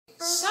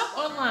Shop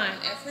online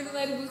at Pretty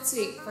Lady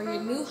Boutique for your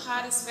new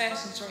hottest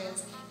fashion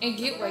trends and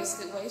get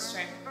wasted waist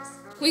trainers.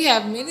 We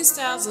have many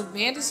styles of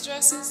bandage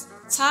dresses,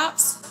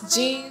 tops,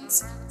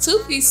 jeans,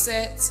 two-piece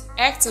sets,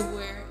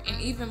 activewear, and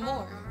even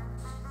more.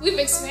 We've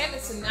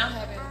expanded to now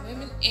having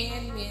women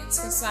and men's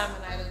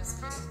consignment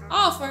items,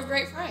 all for a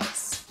great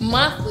price.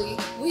 Monthly,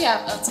 we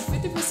have up to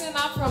 50%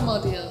 off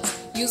promo deals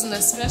using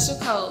a special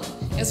code,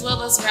 as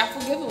well as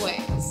raffle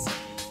giveaways.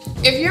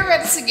 If you're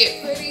ready to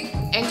get pretty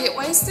and get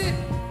wasted,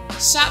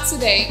 shop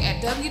today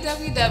at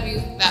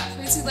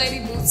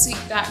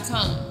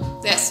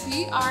www.prettylladyboutique.com. That's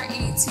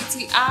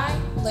PRETTI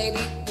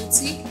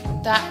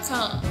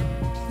ladyboutique.com.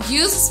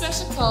 Use the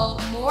special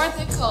code More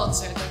Than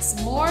Culture. That's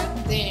More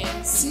Than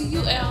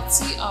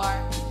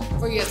CULTR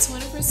for your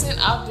 20%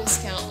 off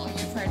discount on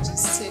your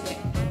purchase today.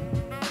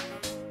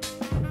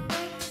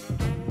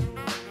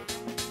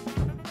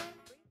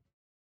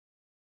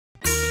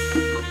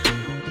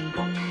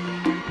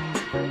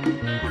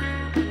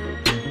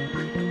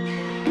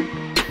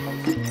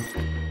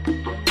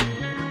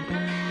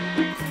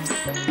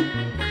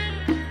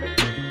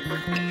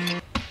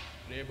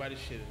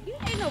 You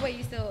ain't no way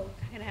you still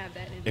can have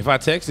that. If I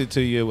text it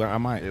to you, I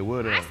might. It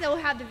would. I still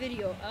have the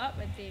video up.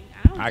 I think.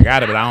 I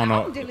got it, but I don't know.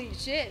 I don't delete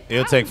shit.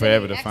 It'll take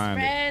forever to find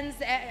it. Friends,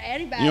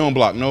 anybody. You don't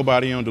block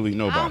nobody. You don't delete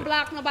nobody. I don't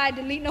block nobody,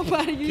 delete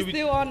nobody. You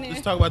still on there.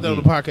 Let's talk about that on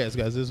the podcast,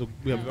 guys.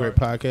 We have a great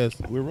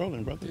podcast. We're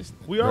rolling, brother.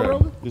 We are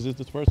rolling. Is this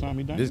the first time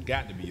we done? This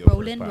got to be your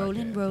rolling, first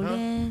rolling,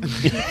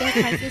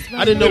 podcast.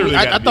 rolling. I didn't know.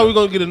 I thought we were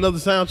gonna get another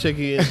sound check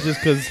in just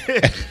because.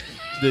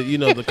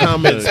 The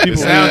comments. The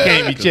sound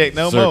can't be checked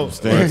no more.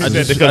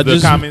 The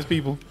comments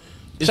people.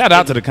 Shout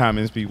out to the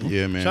comments people.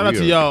 Yeah, man. Shout out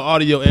to y'all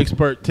audio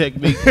expert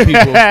technique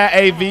people.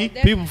 AV.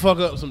 People fuck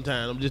up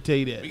sometimes. I'm just tell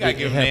you that. We gotta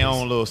give them their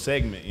own little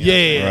segment.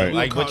 Yeah. Right.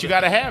 Like, but you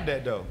gotta have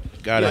that though.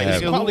 Gotta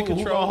have quality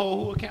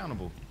control. Who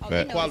accountable?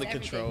 Quality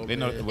control. They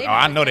know.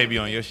 I know they be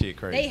on your shit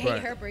crazy. They hate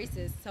her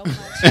braces so much.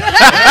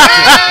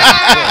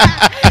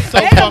 So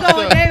fucked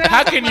up.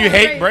 How can you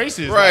hate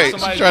braces? Right.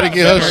 Like she try to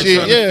get her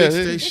shit. Yeah.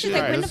 It's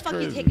like, when the fuck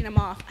you taking them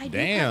off?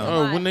 Damn.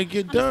 Oh, when they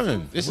get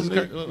done. This is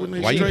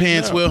why you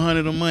paying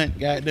 $1,200 a month?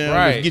 Goddamn.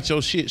 Right. Get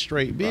your shit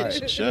straight,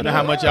 bitch. Shut You know up.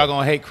 how much y'all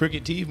gonna hate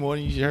crooked teeth more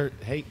than you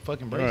hate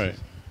fucking braces?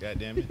 Right. God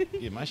damn it.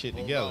 Get my shit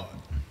together.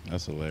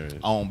 That's hilarious.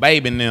 On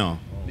baby now.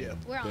 Yeah.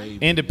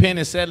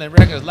 Independent selling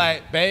records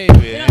like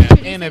baby.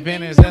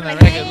 Independent selling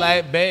records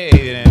like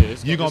baby.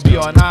 You gonna be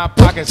on our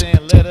pockets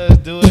and let us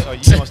do it, or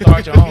you gonna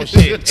start your own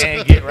shit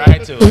and get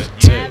right to it.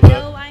 I have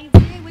no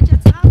idea what you're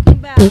talking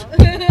about.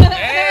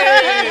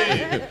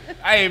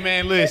 Hey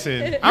man,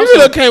 listen. You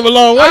really came a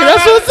long way.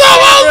 That's what's up.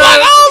 I was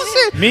like,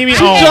 oh shit. Mimi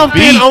She on jumped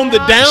beat. in on the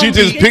down. She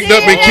just picked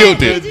up and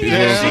killed it. She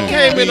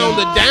came in on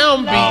the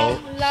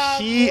downbeat.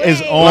 She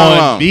is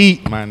on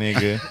beat, my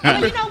nigga.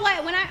 But you know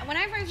what? When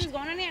I first was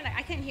going on there, like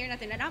I couldn't hear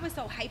nothing, and I was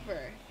so hyper.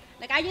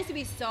 Like I used to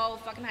be so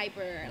fucking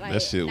hyper. Like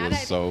That shit now was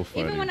so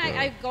funny, Even when bro.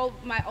 I go,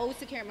 my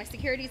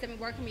securities have been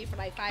working for me for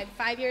like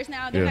five years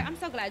now. They're Yeah. like, I'm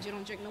so glad you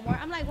don't drink no more.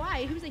 I'm like,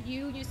 why? He was like,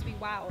 you used to be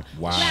wild.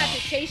 Wow. You have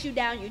to chase you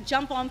down. You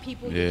jump on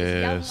people. You just yell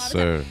Yes, all the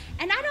sir. time.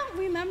 And I don't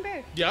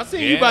remember. Yeah, I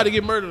seen you about to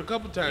get murdered a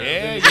couple times.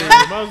 Yeah.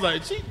 I was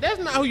like, that's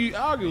not who you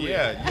argue with.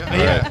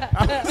 Yeah.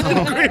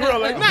 Green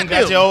roll like, not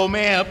Got them. your old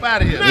man up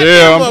out of here.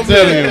 Yeah, I'm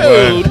telling you,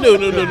 boy. No,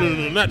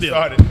 not them.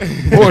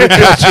 More than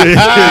culture. We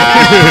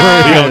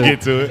gonna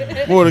get to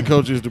it. More than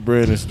culture is the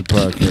brand. It's the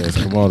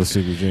podcast from all the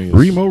single genius.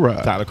 Remo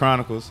Ride. Tyler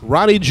Chronicles.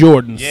 Roddy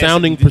Jordan, Yes,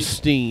 sounding indeed.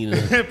 pristine.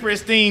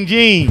 Pristine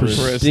jeans.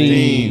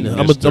 Pristine.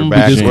 I'm Mr. gonna be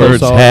this Backwards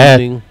close all hat.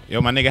 evening.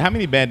 Yo, my nigga, how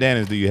many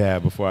bandanas do you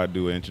have before I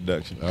do an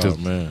introduction? Oh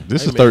man,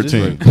 This is Hey, man,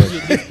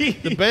 13.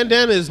 The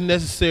bandana is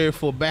necessary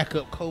for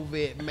backup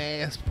COVID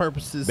mask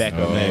purposes.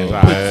 Backup Oh, man.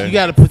 man. You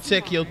got to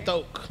protect your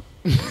throat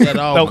at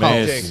all Throat costs.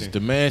 protection. the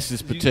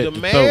masses protect The the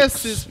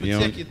masks is You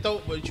protect know- your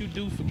throat, but you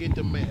do forget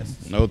the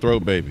masks. No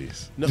throat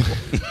babies. No.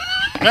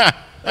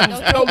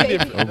 Totally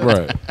different. All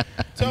right.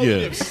 Totally Yeah.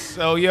 different.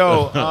 So,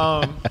 yo,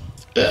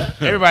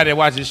 everybody that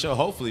watches the show,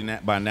 hopefully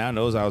by now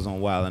knows I was on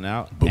Wildin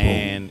Out.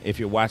 And if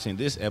you're watching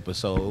this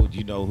episode,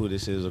 you know who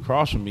this is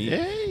across from me.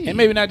 Hey. And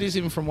maybe not just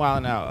even from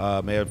Wildin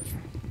Out. May have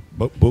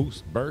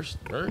Burst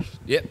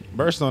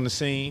on the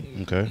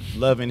scene. Okay.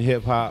 Loving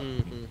hip hop,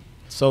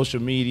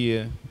 social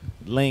media,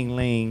 Ling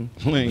Ling.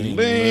 Ling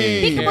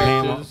Ling.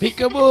 Peekaboo.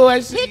 Peekaboo, I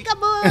see.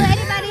 Peekaboo.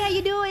 Anybody, how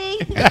you doing?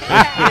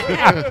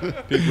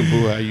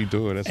 Peekaboo, how you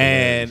doing? That's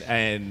hilarious.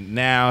 And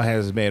now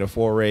has made a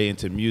foray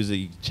into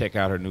music. Check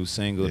out her new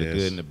single, The Yes.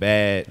 Good and the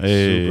Bad.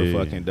 Hey,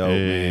 Super fucking dope,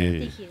 man.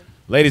 Thank you.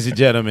 Ladies and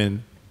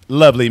gentlemen,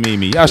 Lovely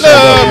MiMi. Y'all show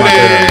love to my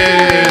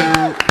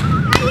girl.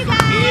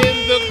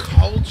 In the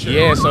culture.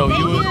 Yeah, so Thank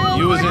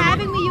you was for in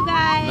having me, you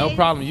guys. no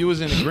problem. You was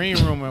in the green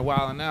room and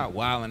wilding out.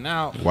 Wildin'. You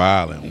know what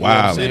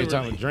I'm saying? Wildin'.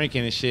 Talking about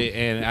drinking and shit,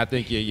 and I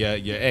think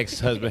your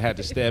ex-husband had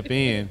to step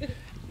in,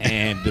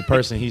 and the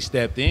person he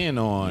stepped in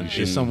on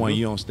is someone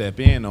you don't step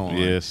in on.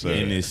 Yes, sir.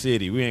 In this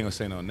city. We ain't gonna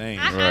say no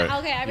names. Okay,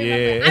 I remember.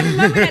 Yeah. I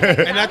remember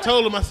that. And I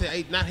told him, I said,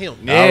 hey, not him.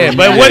 Yeah,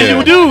 but what do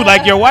you do?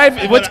 Like your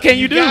wife, what can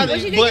you do? What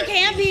you do? You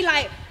can't be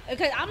like,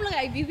 Because I'm looking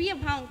like, if you be a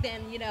punk,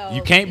 then, you know.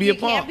 You can't be a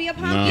punk. You can't be a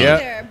punk No.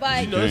 either.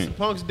 But, You know, this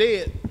punk's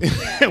dead.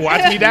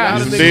 Watch me die.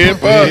 Lot of Dead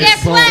niggas- punk.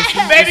 guess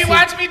what? Baby,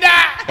 watch me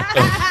die.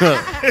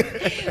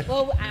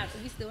 Well,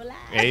 we still alive.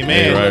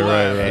 Amen. Right.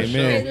 Praise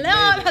Amen. the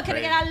Lord. Can I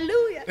get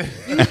hallelujah?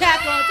 You not going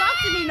to talk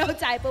to me no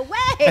type of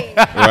way.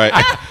 Right.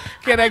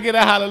 Can I get a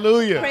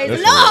hallelujah? Praise the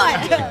Lord.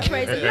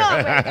 Praise the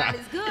Lord. Praise God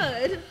is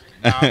good.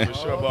 Nah, for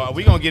sure, but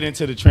we gonna get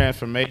into the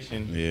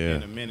transformation Yeah.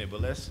 in a minute.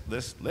 But let's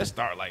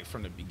start like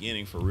from the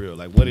beginning for real.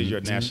 Like, what is your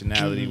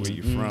nationality? Where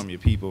you from? Your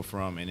people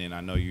from? And then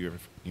I know you're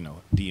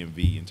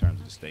DMV in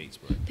terms of the states.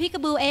 But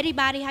Peekaboo,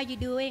 everybody, how you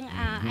doing?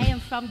 I am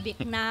from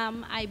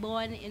Vietnam. I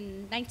born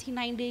in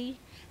 1990.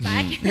 So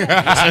I can,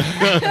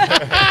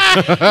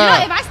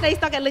 if I stay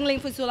stuck at Ling Ling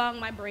for too long,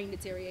 my brain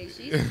deteriorates.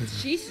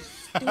 She's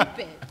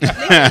stupid. Ling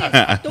Ling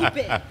is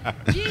stupid.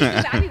 She's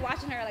stupid. I be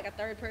watching her like a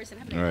third person.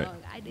 I'm like, Right. oh,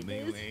 I did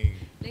Ling this. Ling.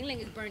 Ling Ling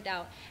is burnt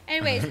out.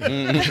 Anyways,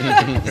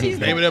 she's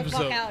Name of burnt the the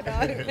fuck episode. out,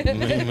 dog. Ling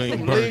Ling I can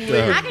do burnt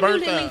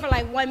Ling Ling out. for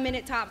like 1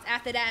 minute tops.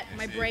 After that,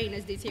 my brain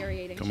is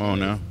deteriorating. Come on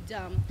now. She's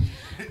dumb.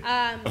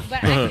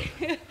 But I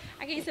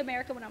came to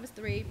America when I was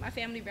 3. My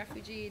family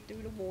refugeed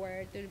through the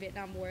war, through the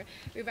Vietnam War.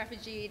 We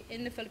refugeed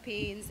in the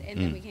Philippines, and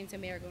then we came to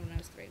America when I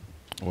was 3.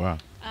 Wow.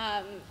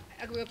 I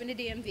grew up in the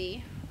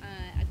DMV.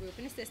 I grew up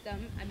in the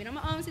system. I've been on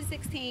my own since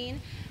 16.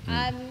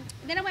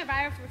 Then I went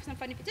viral for some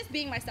funny, just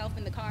being myself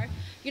in the car.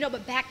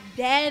 But back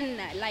then,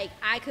 like,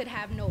 I could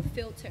have no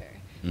filter.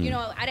 I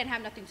didn't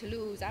have nothing to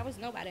lose. I was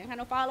nobody. I didn't have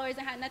no followers.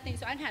 I had nothing.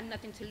 So I didn't have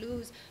nothing to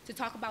lose to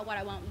talk about what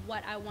I want,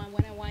 when I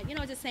want,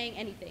 just saying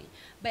anything.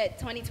 But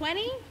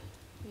 2020,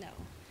 no.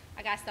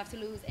 I got stuff to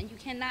lose, and you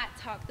cannot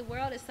talk. The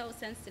world is so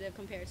sensitive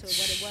compared to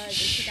what it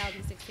was in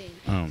 2016.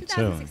 I'm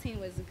 2016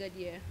 was a good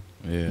year.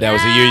 Yeah. that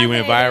was the year you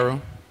went baby.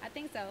 viral. I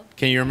think so.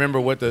 Can you remember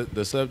what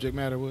the subject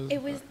matter was?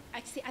 It was, I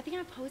think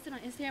I posted on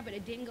Instagram, but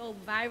it didn't go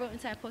viral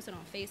until I posted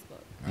on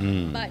Facebook.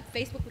 But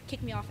Facebook would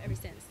kick me off ever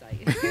since.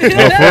 Like, Oh,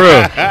 for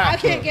real? I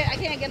can't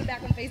get it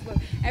back on Facebook.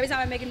 Every time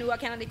I make a new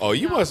account, they kick Oh, me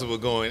you off. must have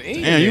been going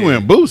in. Damn, you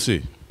went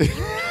boosie.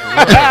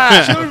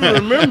 I should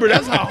remember.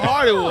 That's how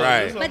hard it was.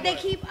 Right. But they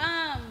keep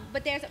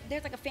but there's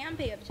like a fan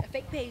page, a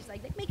fake page,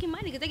 like they're making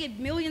money because they get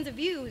millions of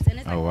views, and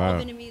it's like Oh, wow. all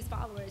Vietnamese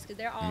followers because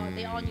they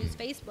all use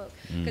Facebook.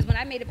 Because when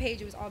I made a page,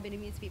 it was all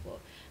Vietnamese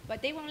people,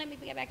 but they won't let me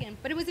get back in.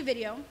 But it was a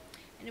video,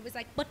 and it was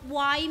like, but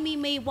why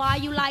Mimi? Why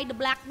you like the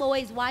black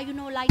boys? Why you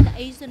know like the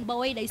Asian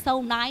boy? They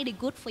so nice, they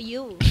good for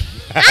you.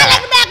 I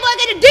like the black boy,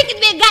 get a dick in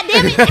big,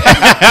 goddamn it.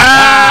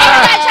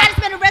 Everybody trying to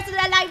spend the rest of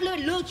their life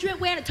little trip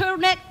wearing a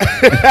turtleneck.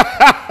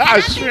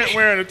 Shrimp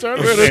wearing a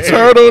turtle. With a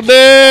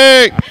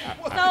turtleneck.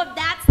 So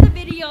that's the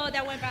video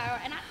that went viral,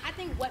 and I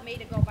think what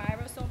made it go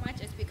viral so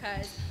much is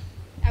because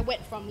I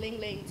went from Ling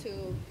Ling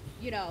to,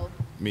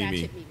 Mimi.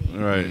 Ratchet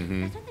Mimi. Right.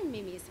 I don't think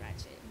Mimi is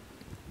ratchet.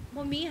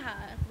 Well, Miha,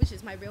 which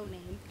is my real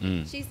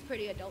name, she's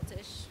pretty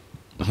adultish.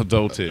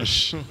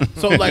 Adultish.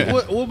 So, like,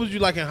 what was you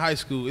like in high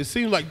school? It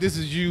seemed like this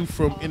is you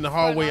from in the for a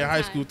hallway long of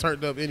high time. school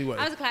turned up anyway.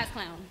 I was a class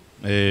clown.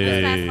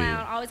 Hey.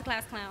 Always a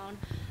class clown.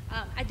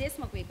 I did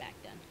smoke weed back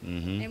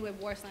then, and with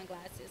wore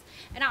sunglasses.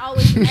 And I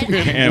always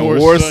And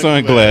wore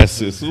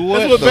sunglasses.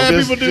 That's what bad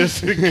people do. I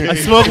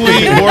smoke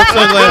weed, wore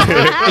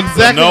sunglasses.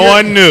 Exactly. No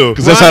one knew.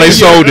 Because that's how they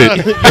sold it.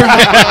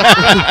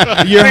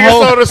 Your Nigga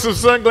whole sold us some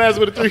sunglasses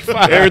with a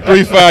 3.5. Every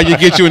 3.5, you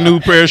get you a new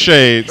pair of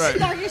shades.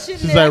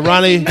 She's like,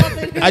 Ronnie,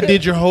 I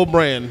did your whole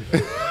brand.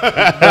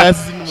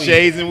 Glasses and weed.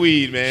 Shades and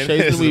weed, man.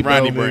 Shades This and is weed,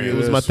 Ronnie bro, brand. It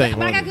was my thing.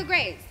 But I got good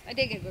grades. I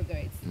did get good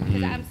grades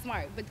because I'm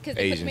smart. But because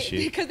Asian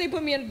shit. they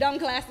put me in dumb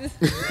classes.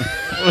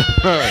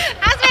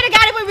 I swear to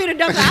God, they put me in a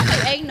dumb class. I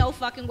said, ain't no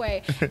fucking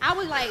way. I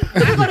was like,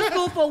 I go to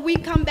school for a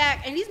week, come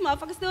back, and these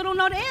motherfuckers still don't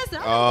know the answer.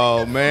 I'm like, Oh,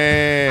 what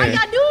man.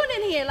 y'all doing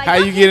in here? Like, How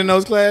y'all you can't- get in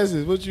those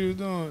classes? What you was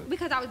doing?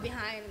 Because I was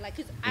behind, like,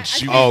 cause I Oh,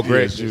 spent-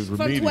 great. She was from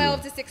remedial.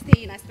 12 to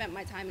 16, I spent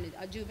my time in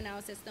a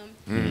juvenile system.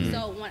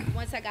 So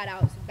once I got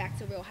out, back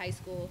to real high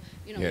school,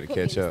 You had to put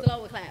me catch in up.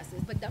 slower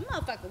classes. But that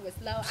motherfucker was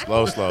slow. I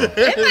don't Slow. know.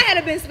 It might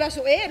have been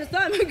special ed or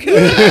something.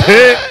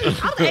 I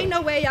was like, ain't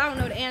no way y'all don't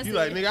know the answer. You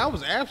like, nigga, I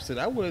was absent.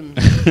 I wouldn't.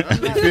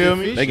 Feel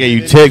me? They gave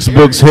you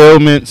textbooks,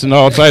 helmets, and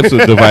all types of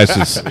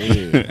devices. And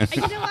you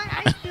know what?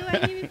 I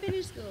didn't even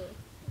finish school.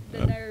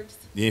 The nerves.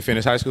 You didn't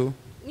finish high school?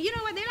 You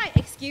know what? They like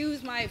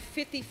excuse my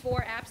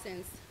 54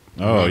 absence.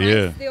 Oh, And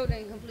yeah. I still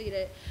didn't complete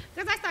it.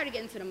 Because I started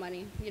getting to the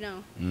money,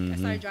 I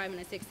started driving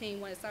at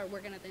 16 when I started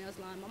working at the nail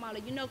salon. My mom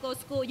like, go to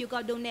school, you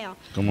go do nail.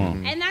 Come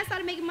on. And I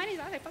started making money,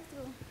 so I was like, fuck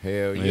school.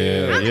 Hell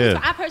Yeah. yeah.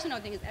 I personally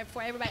don't think it's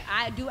for everybody.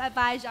 I do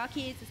advise y'all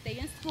kids to stay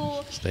in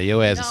school. Stay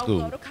your ass in Go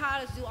school. to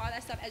college, do all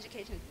that stuff.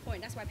 Education is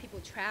important. That's why people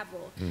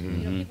travel.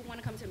 People want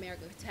to come to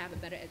America to have a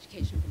better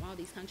education from all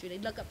these countries. They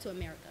look up to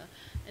America.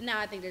 And now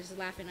I think they're just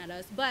laughing at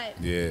us.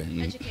 But Yeah.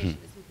 education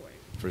is important.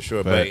 For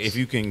sure. But Facts. if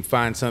you can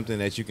find something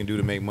that you can do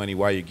to make money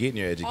while you're getting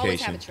your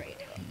Always have education, a trade.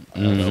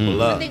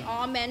 double I up. think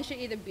all men should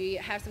either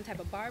have some type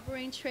of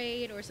barbering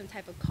trade or some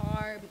type of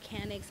car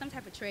mechanic, some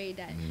type of trade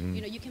that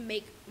you can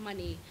make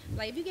money.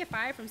 Like if you get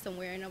fired from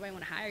somewhere and nobody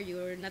want to hire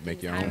you or nothing, Make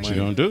is your own hiring money.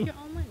 you, What you gonna make do?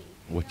 your own money.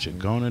 What you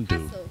gonna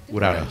do Hustle.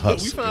 without a We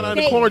hustle? found out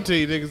in the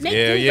quarantine, niggas. Make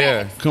Yeah, do yeah.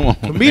 rags. Come on.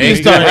 Comedians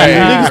Hey, start, hey,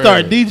 niggas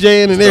start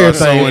DJing and everything.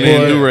 Sewing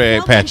in boy. do-rag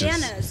Sell patches.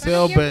 bandanas.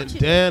 Sell I don't care what you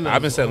do. bandanas.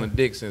 I've been selling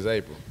dick since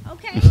April.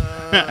 Okay.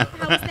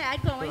 How's that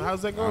going?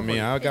 How's that I going? mean,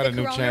 I got a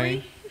new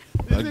chain.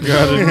 I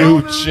got a new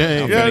I'm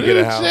chain. gonna get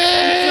a house.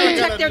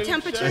 Check their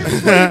temperature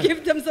before you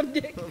give them some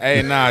dick.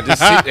 Hey, nah,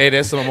 just see, hey,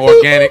 that's some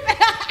organic.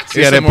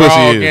 See how that There's some raw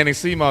pussy is. organic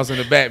sea moss in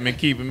the back, been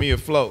keeping me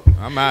afloat.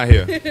 I'm out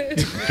here.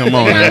 Come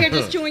on, You're out man. here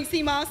just chewing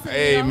sea moss. And,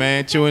 Hey, you know?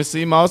 man, chewing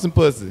sea moss and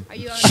pussy. Are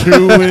you on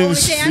Chewing OnlyFans?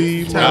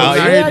 sea Oh, moss.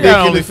 yeah, I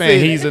got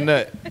OnlyFans. He's a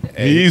nut.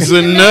 Hey, He's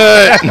a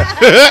nut.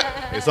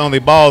 it's only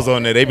balls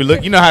on there. They be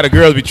look. You know how the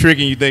girls be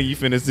tricking you, think you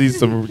finna see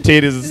some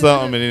titties or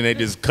something, and then they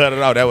just cut it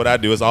out. That's what I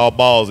do. It's all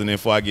balls, and then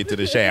before I get to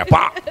the shaft,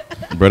 pop.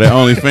 Bro, that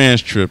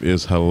OnlyFans trip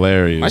is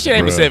hilarious. My shit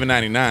ain't be bruh.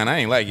 $7.99. I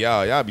ain't like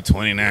y'all. Y'all be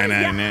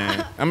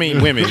 $29.99. I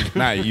mean, women,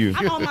 not you.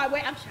 I'm on my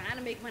way. I'm trying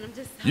to make money. I'm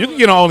just. You can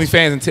get on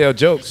OnlyFans and tell It's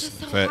jokes. just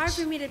so Facts. hard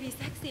for me to be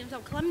sexy. I'm so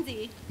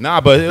clumsy.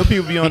 Nah, but there'll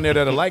people be on there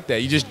that'll like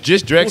that. You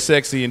just dress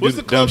sexy and do What's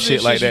the dumb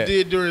shit clumsiest like you that.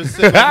 did during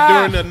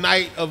the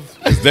night of?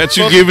 That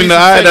you giving the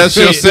eye? That's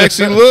your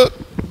sexy look?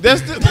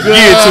 That's the. Give it to him.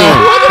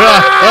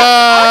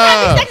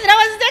 Sexy. That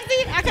wasn't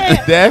sexy. I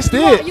can't. That's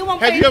it. You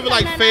won't Have pay you ever me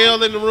like $9.99?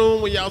 failed in the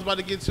room when y'all was about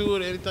to get to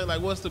it or anything?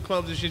 Like, what's the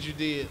clumsiest shit you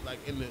did? Like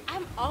in the.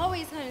 I'm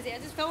always clumsy. I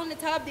just fell in the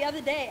tub the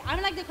other day.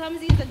 I'm like the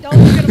clumsiest adult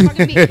you're gonna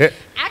fucking be.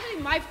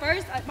 Actually, my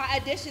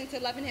audition to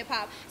Love and Hip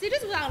Hop. See,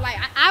 this is what I'm like.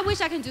 I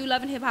wish I can do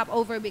Love and Hip Hop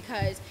over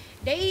because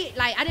I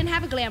didn't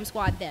have a glam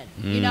squad then.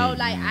 You know,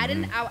 like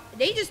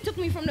they just took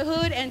me from the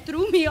hood and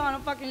threw me on a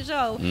fucking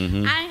show. I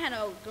didn't have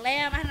no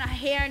glam. I had no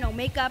hair, no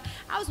makeup.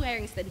 I was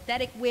wearing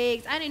synthetic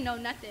wigs. I didn't know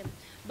nothing.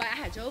 But I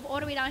had drove all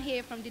the way down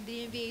here from the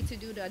DMV to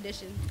do the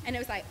audition, and it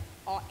was like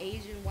all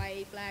Asian,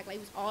 white, black, like it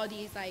was all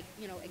these like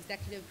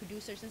executive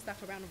producers and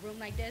stuff around the room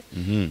like this.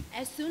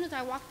 As soon as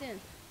I walked in,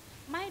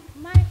 my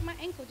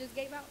ankle just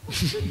gave out.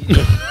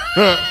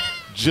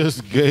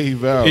 Just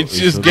gave out. It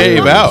just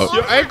gave out.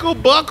 Your ankle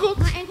buckled?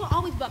 My ankle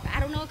always buckle. I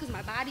don't know because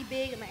my body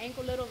big and my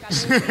ankle little. Got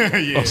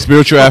little Oh,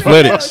 spiritual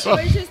athletics. So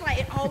it's just like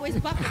it always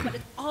buckles, but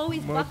it's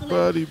always buckling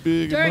body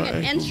big and during my an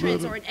ankle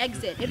entrance little. or an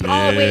exit. It Yeah.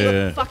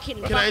 always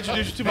fucking. Can I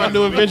introduce you to my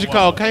new invention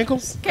called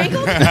Cankles?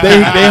 Cankles?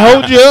 They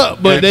hold you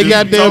up, but they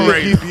got Tell them.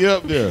 me, keep you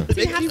up there.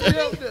 Do you have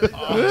something?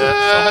 All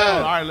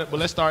right, but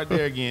let's start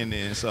there again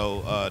then.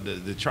 So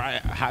the try,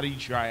 how do you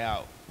try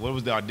out? What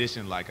was the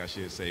audition like? I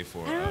should say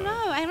for. I don't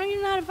know. I don't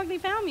even know how the fuck they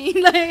found me.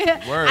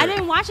 Like, Word. I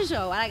didn't watch a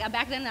show.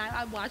 Back then,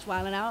 I watched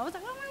Wildin Out. I was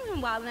like, oh, I'm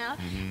even Wildin Out.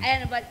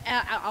 But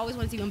I always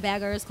wanted to be on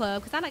Bad Girls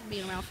Club because I like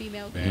being around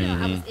females. You know,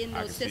 I was in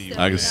those systems.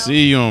 I can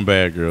see you on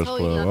Bad Girls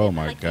Totally Club. love it. Oh I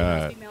my like to be with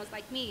God. females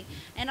like me,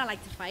 and I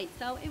like to fight,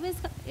 so it was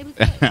good.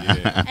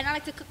 And I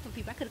like to cook for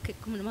people. I could have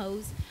cooked them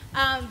hoes,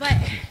 but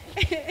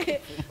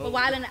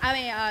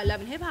Love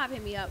and Hip Hop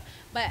hit me up,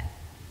 but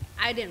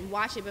I didn't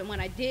watch it. But when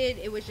I did,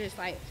 it was just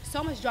like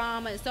so much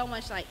drama and so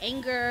much like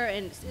anger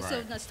and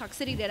so much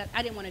toxicity that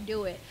I didn't want to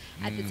do it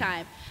at the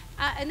time.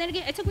 And then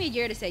again, it took me a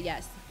year to say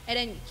yes. And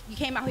then you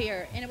came out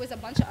here, and it was a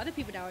bunch of other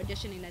people that were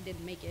auditioning that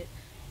didn't make it,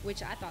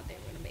 which I thought they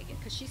were gonna make it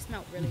because she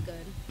smelled really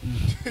good.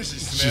 She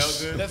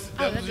smells good.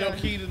 That was your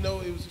key to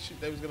know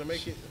they was gonna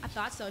make it. I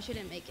thought so. She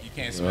didn't make it. You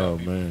can't smell Oh,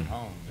 people man. from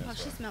home. Oh,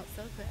 That's she why. smelled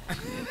so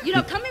good. You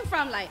know, coming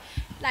from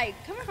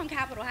coming from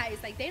Capitol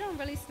Heights, like they don't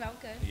really smell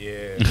good.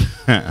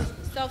 Yeah.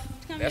 So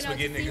coming That's out what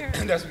to get see her,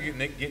 niggas. That's what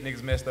get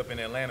niggas messed up in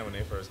Atlanta when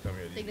they first come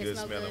here. think These they good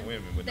smell smelling good.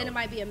 women. With Then no, it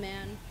might be a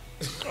man.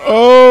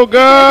 Oh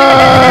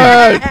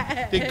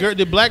God.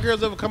 Did black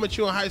girls ever come at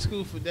you in high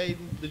school for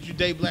dating? Did you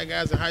date black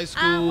guys in high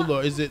school,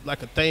 or is it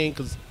like a thing?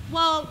 Cause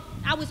Well,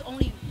 it was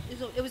only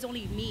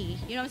me.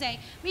 You know what I'm saying?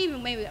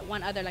 Maybe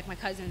one other, like my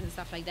cousins and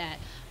stuff like that.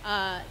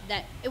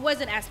 That it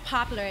wasn't as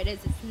popular as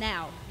it's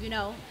now. You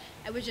know,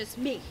 it was just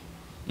me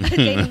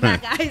dating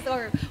black guys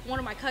or one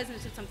of my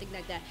cousins or something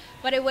like that.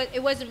 But it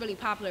wasn't really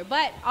popular.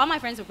 But all my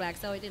friends were black,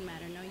 so it didn't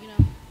matter. No, you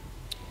know.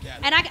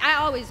 And I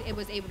always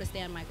was able to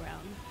stand my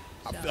ground.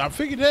 So. I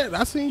figured that.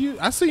 I seen you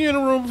in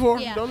the room before.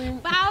 Yeah, Don't even.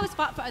 but I always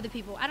fought for other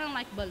people. I don't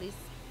like bullies.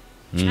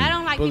 I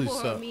don't like Bullies people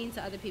who are suck. mean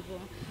to other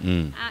people.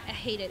 I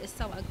hate it. It's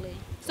so ugly.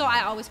 So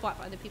I always fought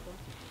for other people.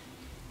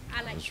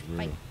 I like to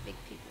fight big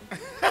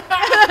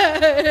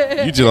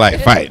people. You just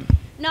like fighting.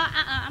 No,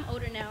 I'm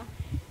older now.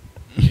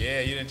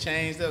 yeah, you done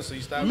changed up, so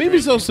you stopped.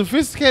 Mimi's so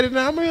sophisticated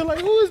now. I'm here like,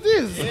 who is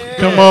this?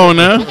 Come on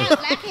now. I got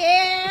black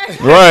hair.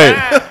 Right.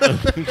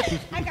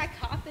 I got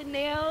coffin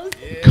nails.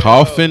 Yeah.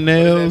 Coffin What does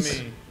nails.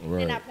 that mean?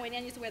 They're not pointy.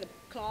 I used to wear the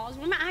claws.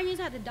 Remember, I used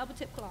to have the double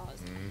tip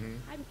claws.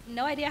 I had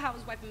no idea how I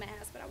was wiping my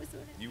ass, but I was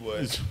doing it. You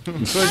was.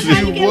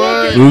 You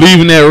what?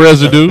 Leaving that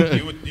residue.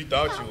 You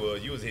thought you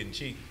was. You was hitting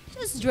cheek.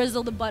 Just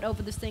drizzle the butt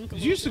over the sink. You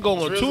used to go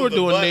on Drizzle tour the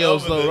doing butt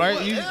nails over though, the-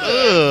 right? You,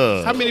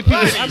 Ugh. how many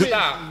people?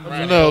 Stop.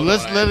 Right. No, Hold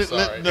let's on, let I'm it.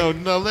 sorry. No,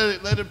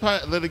 let it go.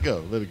 Let it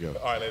go. Let it go.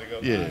 All right, let it go.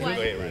 Yeah. All right,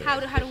 go ahead,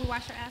 How do we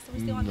wash our ass? Are we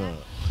still on that?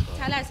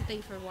 Tyler has a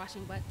thing for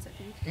washing butts, I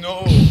think.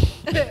 No,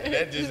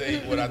 that just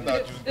ain't what I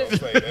thought you was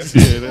gonna say.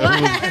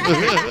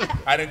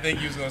 That's I didn't think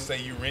you was gonna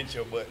say you rinse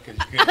your butt because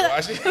you couldn't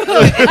wash it.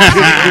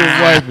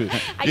 Wipe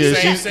it. Yeah,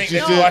 Same thing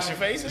that you wash your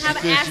face. Have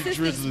an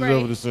assistant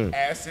spray.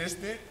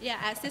 Assistant.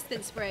 Yeah,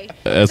 assistant spray.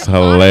 That's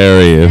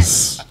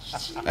hilarious.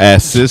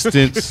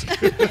 Assistance.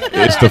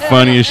 It's the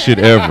funniest shit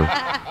ever.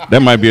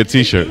 That might be a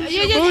T-shirt.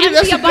 You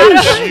just empty a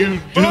bottle. You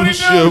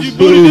douche your You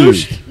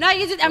booty. No,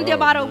 you just empty a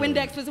bottle of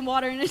Windex, put some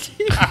water in it.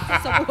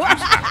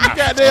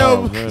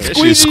 Goddamn. That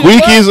shit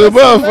squeaky as a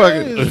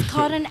motherfucker. It's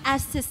called an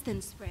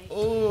assistant spray.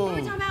 Oh, What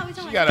we talking about? We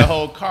talking you got a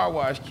whole car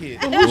wash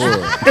kit For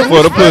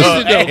the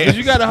pussy. Because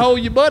you got to hold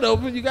your butt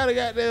open. You got to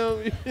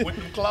goddamn. with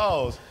them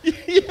claws.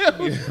 You got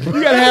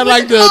to have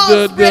like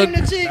the spreading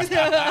the cheeks. you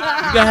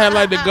got to have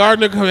like the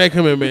gardener come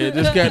here, man.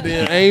 Just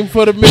goddamn aim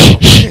for the middle.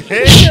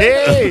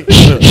 Hey,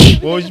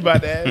 what was you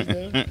about to ask?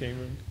 Can't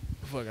remember.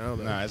 Fuck, I don't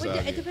know. Nah, it's Well,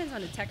 all yeah, it good. depends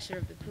on the texture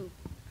of the poop.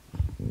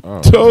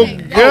 Oh,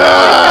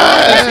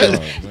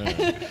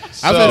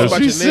 I've had a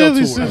bunch of nail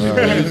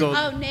tours.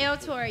 Oh, nail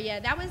tour, yeah.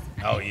 That was,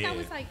 I think that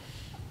was like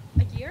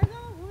a year ago?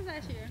 What was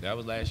last year? That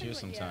was last year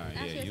sometime.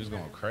 last Yeah, year you was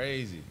going sometime.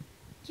 crazy.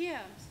 Yeah.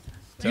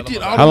 You did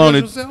about all How long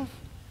them did- yourself?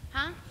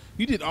 Huh?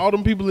 You did all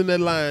them people in that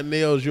line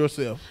nails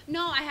yourself.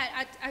 No,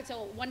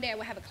 so one day I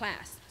would have a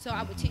class, so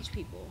I would teach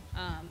people.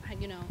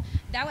 You know,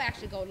 that would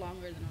actually go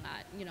longer than a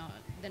lot, you know,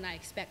 than I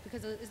expect,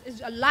 because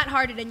it's a lot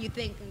harder than you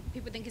think. And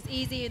people think it's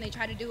easy and they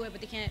try to do it,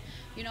 but they can't,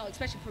 you know,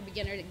 especially for a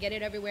beginner, to get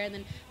it everywhere and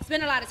then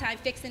spend a lot of time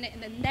fixing it.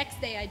 And the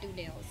next day I do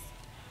nails.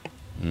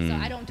 So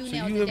I don't do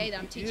nails the day that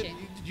I'm teaching.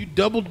 You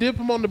double dip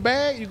them on the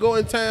bag. You go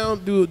in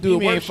town, do a Mimi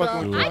ain't workshop.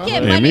 fucking with I you.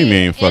 get Yeah, money Mimi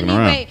ain't fucking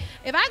around. anyway.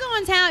 If I go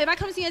in town, if I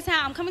come to your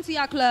town, I'm coming to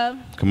your club.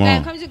 Come Okay, on.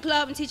 I'm coming to the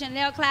club and teaching a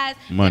nail class,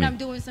 Money. and I'm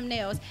doing some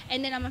nails,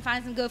 and then I'm gonna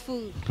find some good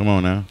food, Come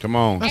on now. Come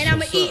on. and I'm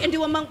gonna eat and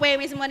do a mukbang and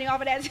make some money off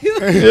of that too.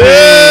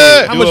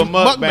 Yeah, How do much a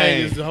mukbang. mukbang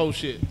is the whole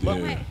shit?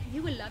 Mukbang,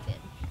 you would love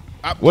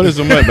it. What is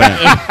a mukbang?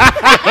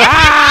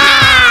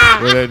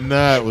 Well, that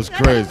night was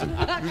crazy.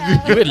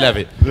 You would love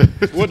it.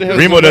 What the hell?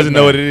 Remo doesn't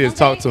know what it is.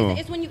 Talk to Mukbang him.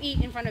 It's when you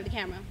eat in front of the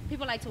camera.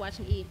 People like to watch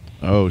me eat.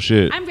 Oh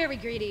shit! I'm very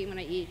greedy when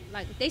I eat.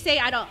 Like they say,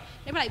 I don't.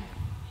 They be like,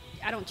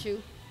 I don't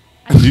chew.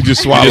 You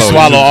just swallow. You just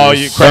swallow all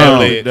your crab Sound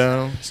legs.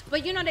 down.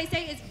 But you know they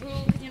say it's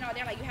rude because you know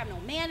they're like you have no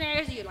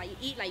manners. You like you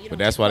eat like you don't. But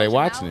that's why they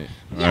watching it.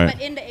 Yeah, Right.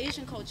 but in the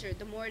Asian culture,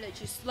 the more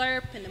that you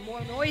slurp and the more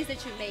noise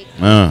that you make,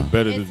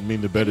 Better it's- the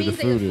it better the means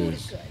that your food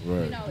is. good.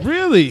 Right. You know, it's,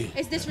 Really?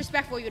 it's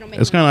disrespectful. You don't make.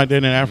 It's kind of like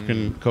noise. that in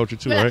African culture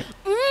too, But right? like,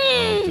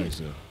 I don't think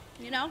so.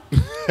 you know.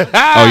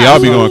 Oh, y'all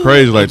be going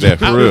crazy like that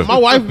for real. My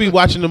wife be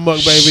watching the mukbang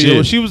Shit.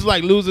 video. She was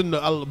like losing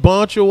a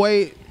bunch of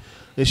weight,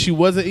 and she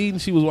wasn't eating.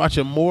 She was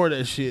watching more of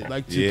that shit,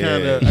 like to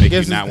kind Yeah, of. make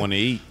you not want to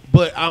eat.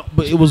 But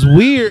it was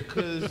weird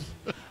because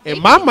in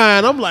my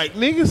mind I'm like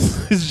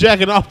niggas is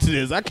jacking off to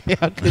this. I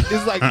can't.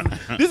 It's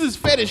like this is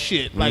fetish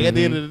shit. Like at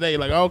the end of the day,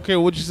 like I don't care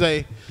what you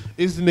say.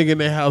 It's the nigga in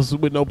their house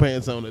with no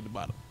pants on at the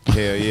bottom.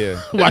 Hell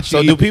yeah. Watch So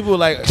you do eat people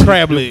like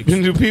crab legs.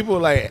 Do people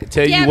like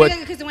tell Yeah, you what?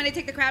 because when they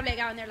take the crab leg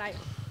out and they're like,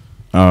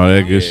 Oh,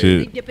 that good they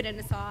shit. dip it in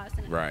the sauce.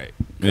 And, Right.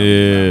 Yeah.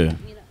 You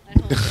know,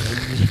 at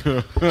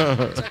home.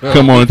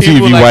 Come on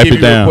People TV, like wipe give it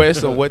you down.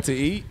 requests on what to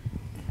eat.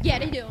 Yeah,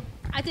 they do.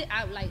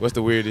 I like. What's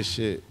the weirdest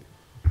shit?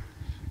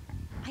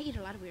 I eat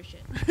a lot of weird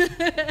shit.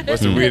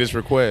 What's the weirdest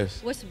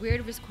request? What's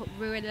weird is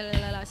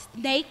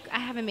snake. I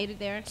haven't made it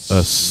there.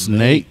 A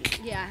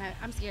snake. Yeah,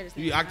 I'm scared of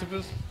snakes. You eat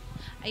octopus?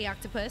 I eat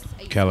octopus.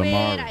 I eat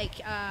Calamari.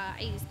 squid. I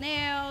eat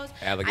snails.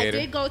 Alligator.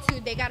 I did go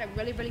to. They got a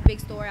really big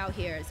store out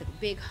here. It's a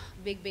big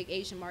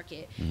Asian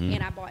market,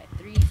 and I bought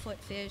 3-foot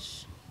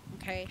fish.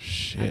 Okay, I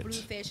Shit. blew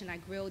fish and I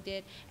grilled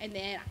it, and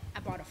then I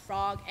bought a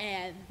frog,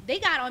 and they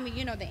got on me.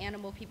 You know, the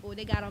animal people.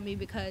 They got on me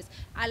because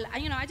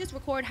I just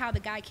record how the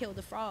guy killed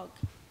the frog,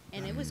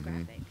 and it was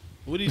graphic.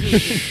 What do you do?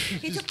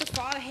 He took the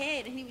frog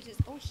head, and he was just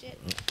shit.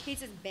 He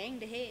just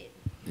banged the head.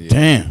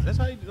 Damn. That's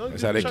how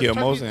they kill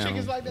most chickens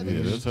animals. like that.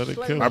 Yeah, that's how they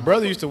kill My them.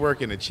 brother used to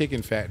work in a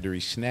chicken factory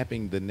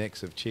snapping the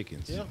necks of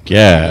chickens. Yeah.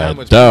 How Yeah,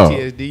 much dog.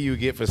 PTSD you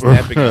get for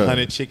snapping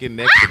 100 chicken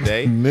necks a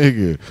day?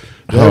 Nigga.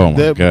 Oh,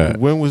 my God.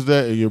 When was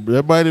that?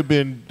 That might have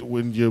been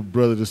when your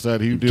brother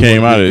decided he didn't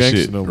Came want out to of be that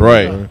gangsta shit. no more,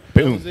 Right. man.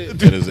 Boom.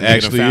 That is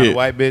actually found the it.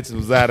 white bitch and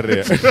was out of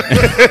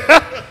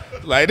there.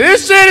 Like,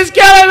 this shit is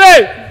killing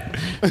me.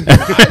 I just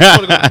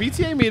want to go to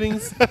PTA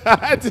meetings.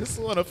 I just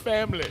want a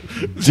family.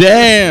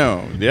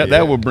 Damn. Yeah,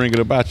 that would bring it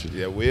about you.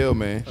 Yeah, will,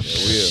 man. Yeah, will.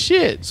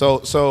 Shit.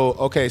 So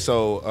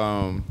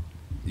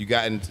you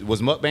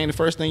was mukbang the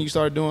first thing you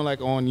started doing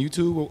like on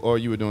YouTube, or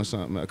you were doing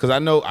something? Because I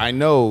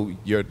know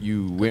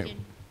you went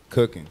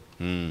cooking.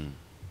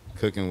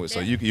 Cooking with, so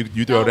you throw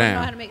I don't know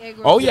down. how to make egg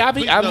rolls. Oh yeah, I've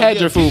had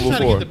your food She's trying to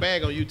before. get the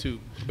bag on YouTube,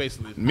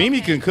 basically.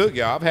 Mimi can cook,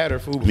 y'all. I've had her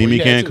food before. Mimi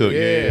You can had to? cook,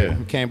 yeah.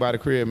 Who came by the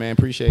crib, man.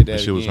 Appreciate that. That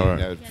shit was again. hard.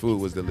 That Yeah, food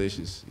was thanks for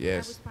delicious. I was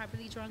Yes.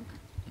 probably drunk.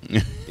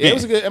 Yeah, it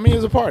was a good. I mean, it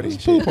was a party. It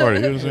was a pool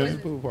party. It was a a-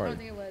 pool I party. don't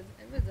think it was.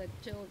 It was a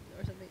chill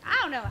or something. I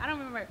don't know. I don't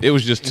remember. It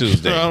was just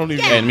Tuesday. I don't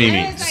even Yeah, and Mimi.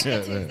 it was like a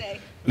Tuesday.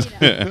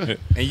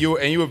 And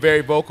you were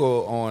very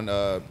vocal on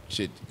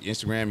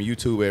Instagram,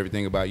 YouTube,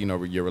 everything about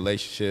your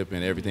relationship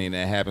and everything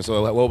that happened.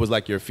 So what was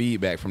like your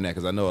feedback from that?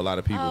 Because I know a lot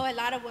of people. Oh, a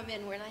lot of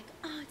women were like,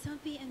 "Oh,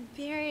 don't be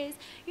embarrassed.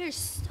 You're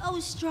so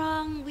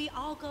strong. We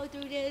all go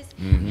through this,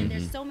 and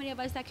there's so many of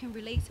us that can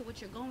relate to what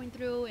you're going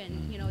through.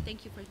 And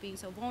thank you for being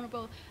so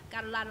vulnerable."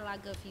 Got a lot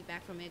of good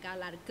feedback from it. Got a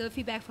lot of good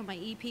feedback from my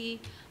EP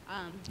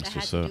that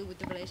had to do with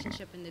the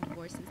relationship and the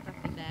divorce and stuff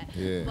like that.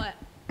 Yeah. But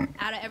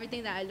out of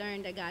everything that I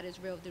learned, that God is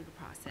real through the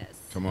process.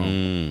 Come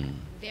on.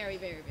 Very,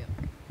 very real.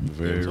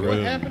 Very So real. what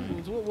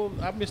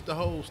happened? I missed the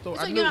whole story.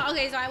 So so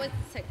I was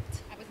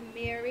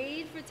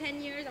married for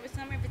 10 years. I was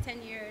somewhere for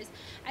 10 years.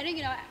 I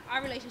think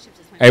our relationship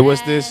just went. Hey,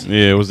 what's bad. this?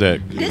 Yeah, what's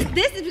that?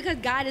 This is because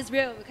God is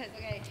real. Because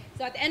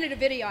so at the end of the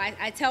video,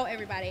 I tell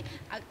everybody.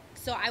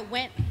 So I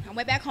went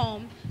back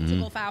home to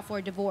go file for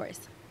a divorce.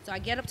 So I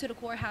get up to the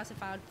courthouse and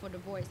filed for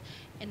divorce,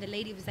 and the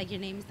lady was like, "Your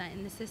name is not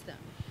in the system."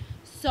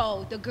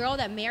 So the girl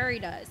that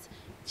married us,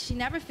 she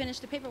never finished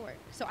the paperwork.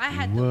 So I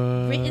had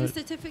the written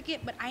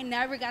certificate, but I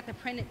never got the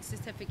printed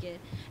certificate,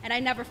 and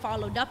I never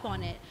followed up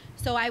on it.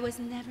 So I was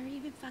never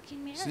even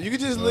fucking married. So you could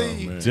just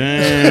leave.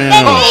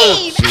 Damn.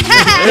 Leave.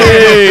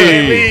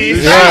 Hey.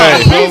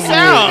 Right. Peace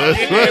out.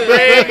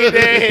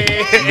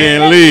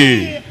 Then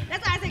leave.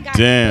 That's why I said God.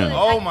 Damn. Good.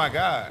 Oh my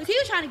God. Because he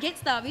was trying to get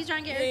stuff. He was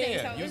trying to get everything.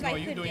 So it You was know like,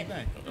 you couldn't doing get your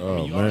it. thing.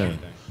 Oh You are doing man. your thing.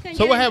 Couldn't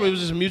So get what it. happened? It was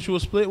just a mutual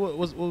split. What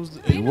was?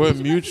 It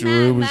wasn't mutual.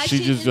 It was she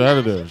just out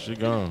of there. She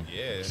gone.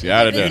 Yeah. She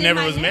out of This You is there. never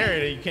my was name.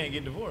 married, you can't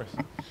get divorced.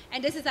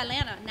 And this is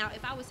Atlanta. Now,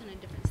 if I was in a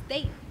different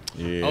state,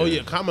 Yeah. Oh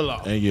yeah, common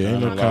law. And yeah,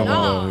 ain't no no, common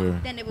law here.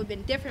 then it would have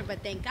been different.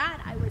 But thank God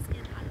I was in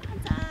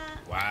Atlanta.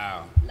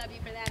 Wow. Love you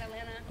for that,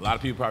 Atlanta. A lot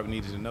of people probably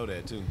needed to know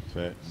that too.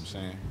 Fact. I'm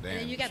saying, And damn.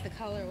 then you got the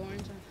color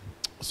orange.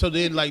 So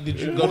then, did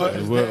you go to?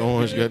 What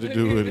orange got to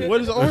do with it?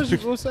 What is orange?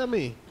 What's that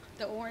mean?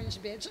 The orange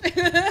bitch.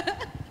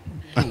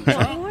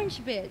 The orange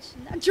bitch.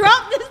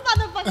 Drunk this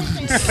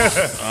motherfucker.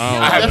 said.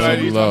 I have no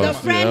idea. The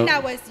friend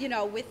that was,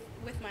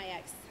 with my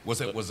ex. Was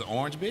it the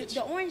orange bitch?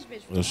 The orange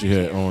bitch. Well, she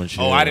had orange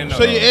hair. Oh, I didn't know.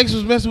 So your ex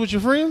was messing with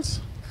your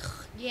friends?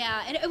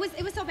 Yeah, and it was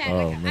so bad.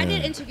 Oh, I man.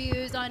 did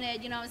interviews on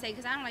it, what I'm saying,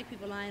 because I don't like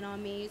people lying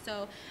on me.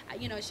 So,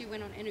 she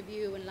went on an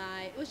interview and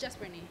lied. It was just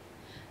Brittany.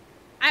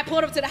 I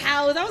pulled up to the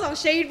house. I was on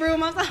Shade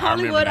Room. I was on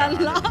Hollywood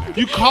Unlocked.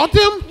 You caught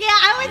them? Yeah,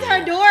 I went to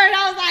her door and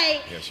I was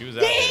like, Yeah, she was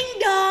out ding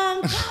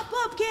dong, pop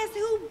up, guess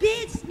who,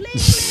 bitch, Ling.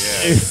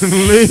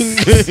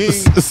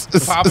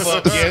 Pop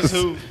up, guess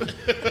who?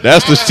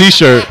 That's the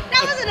t-shirt.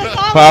 That was in a song.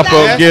 Pop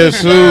that up,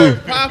 guess who?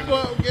 Pop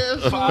up,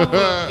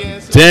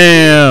 guess who?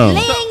 Damn.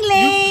 Ling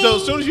Ling. So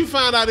as soon as you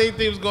found out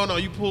anything was going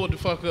on, you pulled the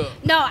fuck up.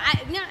 No,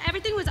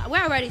 everything was, we're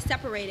already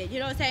separated. You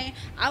know what I'm saying?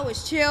 I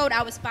was chilled.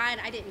 I was fine.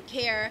 I didn't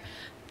care.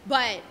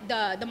 But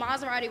the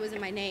Maserati was in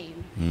my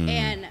name,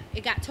 and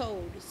it got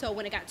towed. So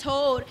when it got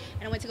towed,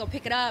 and I went to go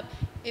pick it up,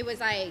 it was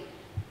like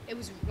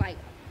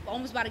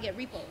almost about to get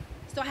repo.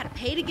 So I had to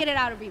pay to get it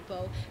out of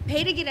repo,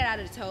 pay to get it out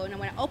of the tow. And then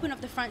when I opened up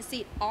the front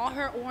seat, all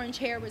her orange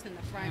hair was in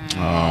the front.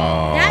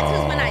 That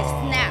was when I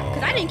snapped,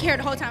 because I didn't care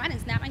the whole time. I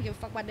didn't snap. I didn't give a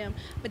fuck about them.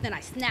 But then I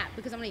snapped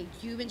because I'm like,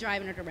 you've been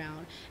driving it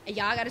around, and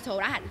y'all got it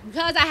towed.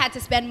 Because I had to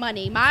spend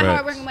money, my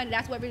hard-working money.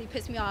 That's what really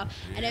pissed me off.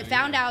 And then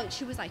found out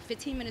she was like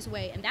 15 minutes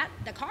away, and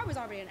the car was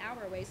already an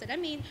hour away. So that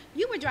means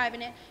you were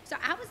driving it. So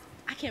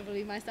I can't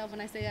believe myself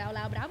when I say it out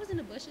loud, but I was in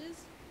the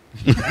bushes.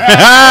 You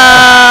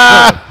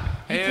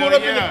pulled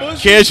up in the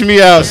bush. Catch me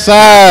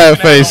outside,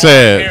 face ass.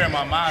 Hair in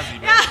my Mozzie,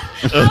 bro. I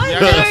was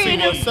literally in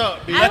the- What's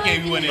up? Be lucky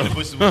if you went in the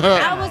bushes with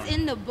I was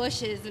in the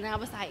bushes, and I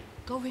was like,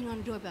 go ring on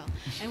the doorbell.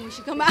 And when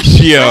she come out,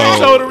 Yo.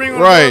 told her to ring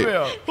on Right. the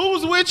doorbell. Who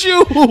was with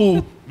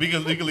you? We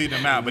can leave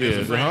them out, but Yeah, it's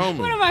a the friend.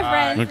 one homie. of my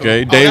friends.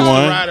 Okay, day That's the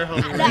one. rider,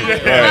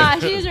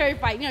 homie. She was very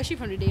fighting. She's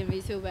from the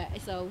DMV too, but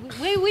so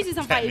we did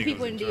some fighting nigga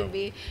people was in in trouble.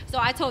 DMV. So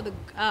I told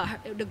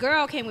the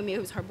girl came with me.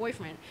 It was her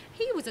boyfriend.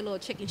 He was a little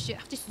chicken shit.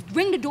 Just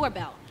ring the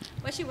doorbell,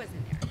 but she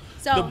wasn't there.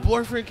 So The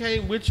boyfriend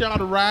came with y'all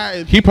to ride.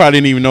 And He probably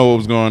didn't even know what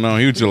was going on.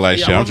 He was just like,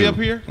 Yeah, shit, want me up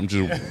here? I'm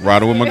just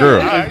riding with my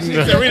girl. Alright, she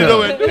said, "Ring the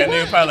doorbell." And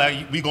they probably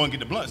like, we gonna get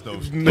the blunts though.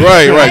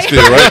 Right,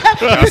 still,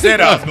 right? I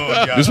said I was going.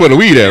 Y'all. This where the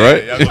weed at,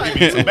 right? Y'all gonna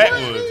give me some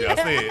backwoods. Y'all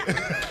said.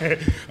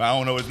 I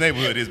don't know what his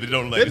neighborhood is, but it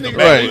don't look like it's no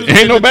Right. backwoods.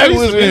 Ain't no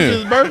backwoods in It's here.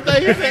 his birthday.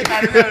 He said,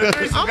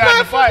 I'm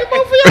not fighting.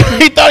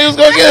 He thought he was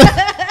gonna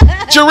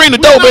get you ring the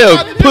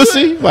doorbell,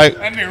 pussy. Like,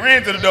 That nigga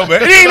ran to the doorbell.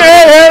 He ain't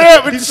head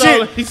up with the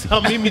shit. he saw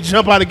Mimi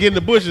jump out and get in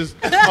the bushes.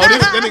 Oh,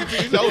 that nigga,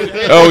 he's old.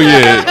 oh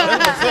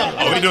yeah,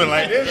 Oh, we doing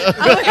like this?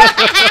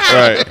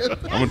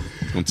 right. I'm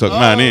gonna tuck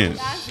mine in.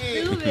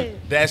 stupid.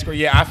 That's great.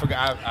 Yeah, I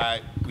forgot.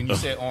 I when you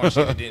said orange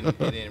shit, it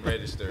didn't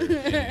register. And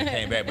it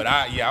came back. But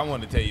I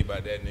wanted to tell you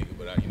about that nigga,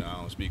 but I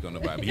don't speak on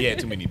nobody. But he had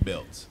too many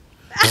belts.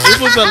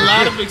 It was a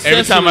lot of accessories.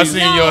 Every time I seen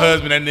No. your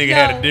husband, that nigga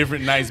had No. a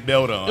different nice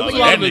belt on. It I was was a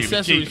lot like, of that nigga be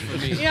accessories cheap. for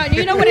me.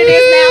 You know what it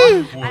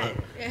is now? What?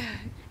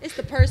 It's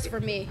the purse for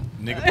me.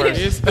 Nigga purse.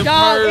 It's the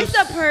Dog, purse. it's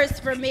the purse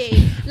for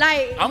me.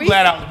 Like I'm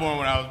glad I was born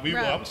when I was.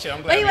 Bro.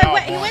 I'm glad But we all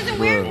he born. wasn't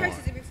wearing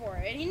purses before,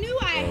 and he knew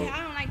I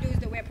don't like dudes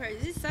that wear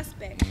purses. It's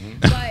suspect.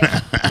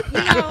 But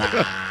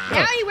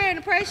now he wearing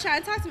a purse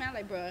trying to talk to me. I'm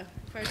like, bro,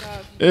 first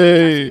off, you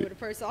Hey. with a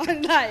purse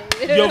on. Like,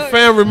 Your fan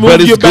But removed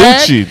it's your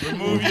bag. Gucci.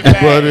 Remove your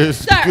bag. But it's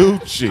Sir.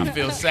 Gucci. I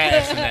feel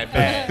sass in that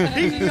bag.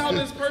 He on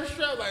his purse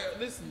strap like,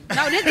 listen.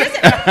 No, this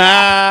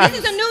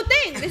is a new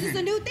thing. This is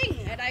a new thing.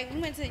 And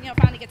we went to,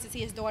 finally get to see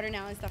his daughter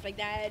now and stuff like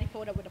that. He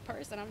pulled up with a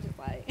purse, and I'm just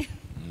like,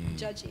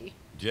 judgy.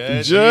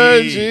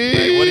 Judgy.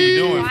 Like, what are you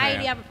doing, Why fam?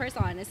 do you have a purse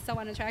on? It's so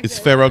unattractive. It's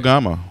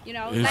Ferragamo. You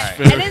know, It's like,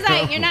 very and it's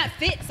like you're not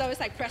fit, so it's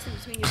like pressing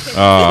between your titties.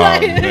 Oh,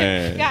 Like,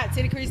 man. God,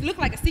 titty crease look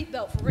like a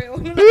seatbelt for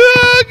real.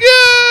 Oh,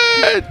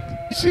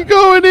 God. She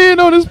going in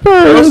on his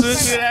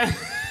purse.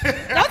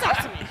 Don't talk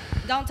to me.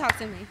 Don't talk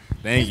to me.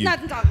 Thank There's you.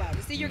 nothing to talk about.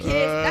 You see your kids.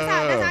 That's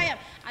how I am.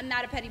 I'm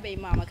not a petty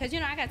baby mama because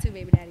I got 2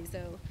 baby daddies.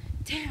 So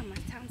damn, I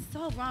sound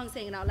so wrong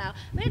saying it out loud.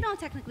 But it don't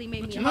technically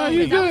make me a No, home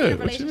you because I was in a good.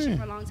 What you relationship mean?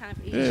 for a long time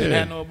for each. Yeah. Should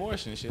have no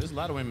abortion shit. There's a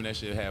lot of women that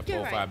should have 4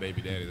 You're or right. 5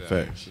 baby daddies out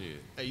there. Facts. Shit.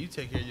 Hey, you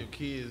take care of your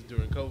kids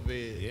during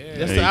COVID. Yeah.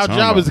 That's Hey, our talking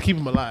job about- is to keep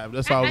them alive.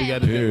 That's all we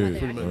got to do. Yeah.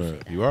 Pretty much.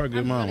 Right. You are a good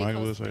I'm mom. really I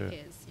will close say to my that.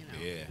 kids,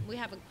 Yeah. We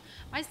have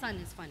my son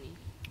is funny.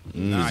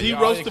 Nah, Does he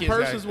all roast your the kids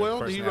purse got as well?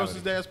 Did he personality. roast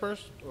his dad's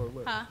purse? Or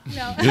what? Huh?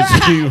 No.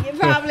 Yes, he-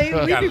 Probably.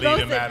 We Gotta be lead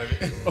them roasted. out of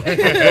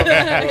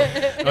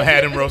it. Don't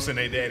have them roasting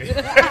their daddy.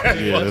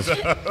 Yeah,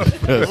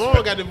 that's, My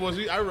mom got divorced.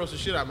 I roasted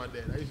shit out of my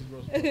dad. I used to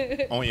roast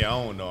him. On your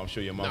own, though. I'm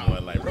sure your mom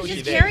wasn't like, roast your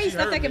Just daddy. carry She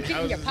stuff heard that can me. fit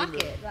I in your was just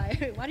pocket.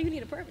 Like, why do you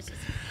need a purse?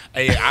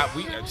 Hey,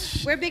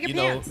 Wear bigger you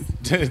know,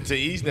 pants. to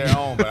each their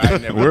own, but I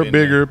never Wear been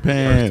bigger the worst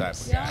type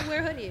pants. of You guy. don't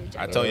wear hoodie.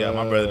 I told you,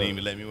 my brother didn't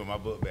even let me wear my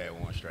book bag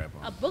with one strap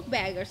A on. book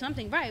bag or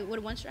something, right? With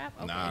one strap.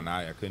 Okay. Nah,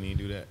 I couldn't even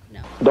do that.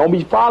 No. Don't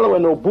be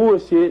following no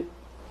bullshit,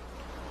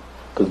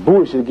 because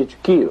bullshit will get you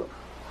killed.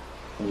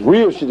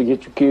 Real shit will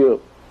get you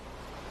killed,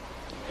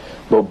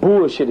 but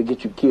bullshit will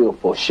get you killed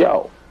for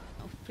sure.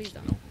 Oh, please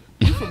don't.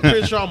 From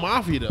Crenshaw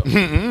Mafia, though.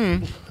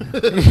 You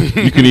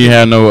can even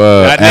have no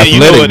Goddamn, you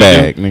know athletic what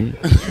bag,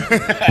 nigga.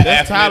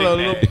 That's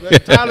Tyler.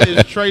 Tyler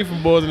is Trey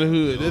from Boys in the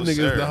Hood. This Oh, nigga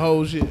sir. is the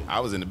whole shit. I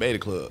was in the beta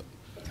club.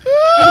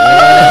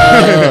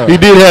 He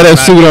did have that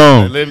suit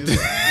on. I'm never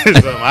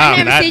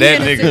not seen that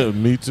you in a nigga.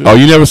 me too. Oh,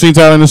 you never seen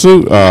Tyler in the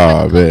suit?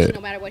 Oh, Coach, bet.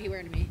 no matter what he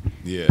wearing to me,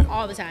 Yeah.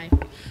 all the time.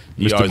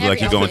 You always look like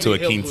you Every going to a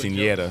outfit.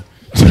 quinceañera.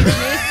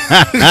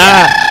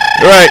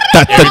 Right.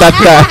 Ta, ta, ta,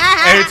 ta.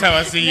 Every time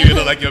I see you, it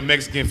look like your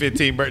Mexican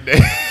 15th birthday.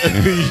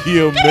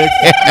 You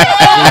Mexican.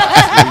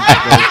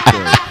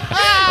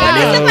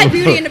 This look like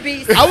Beauty and the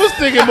Beast. I was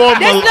thinking more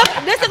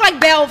This look like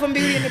Belle from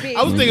Beauty and the Beast.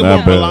 I was thinking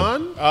Not more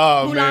bad. Mulan.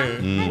 Oh,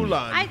 Mulan.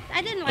 Mulan.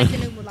 I didn't like the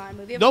new Mulan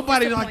movie. It was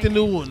Nobody liked the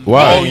new disappointing. one.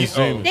 Why? Oh, you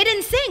seen it? They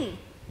didn't sing.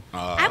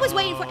 I was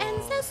waiting for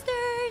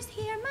ancestors,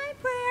 hear my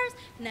prayers.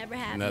 Never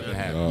happened. Nothing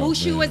happened. Oh,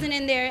 Mushu man. wasn't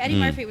in there. Eddie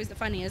Murphy was the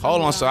funniest.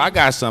 Hold on, Mulan. so I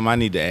got something I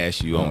need to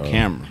ask you on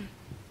camera.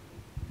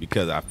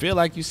 Because I feel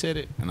like you said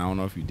it, and I don't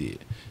know if you did.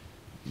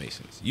 Makes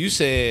sense. You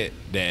said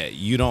that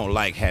you don't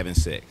like having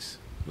sex.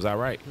 Was I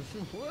right?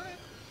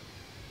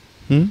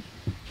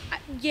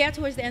 Yeah,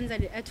 towards the end, I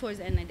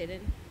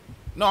didn't.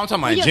 No, I'm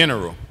talking about in Yeah.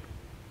 general.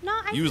 No,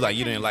 I. You was like,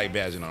 you I didn't like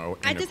sex. vaginal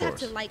I just have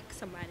intercourse. to like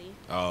somebody.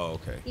 Oh,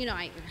 okay. You know,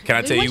 I. Can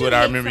I tell you what I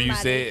hate remember you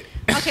somebody-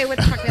 said? Okay, what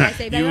the fuck did I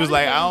say? You was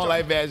like, I don't enjoy-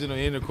 like vaginal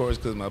intercourse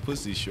because my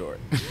pussy's short.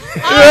 All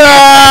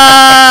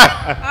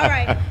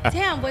right.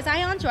 Damn, was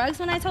I on drugs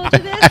when I told you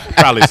this?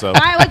 Probably so.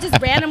 I would just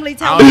randomly I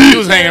tell don't you. think you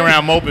was hanging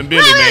around Moping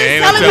Billy, I was man.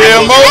 Ain't telling no you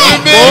telling-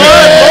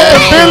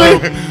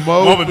 what you said.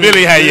 Moping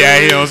Billy had you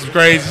out here on some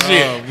crazy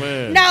shit. Oh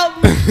man. No,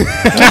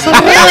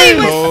 Billy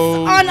was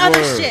on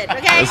other shit.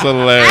 Okay. That's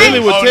hilarious. Billy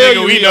would Oh, tell nigga,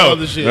 you we he know.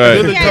 other shit.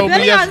 Right. Billy Yeah, told me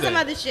Billy on yesterday. some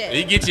other shit.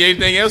 He get you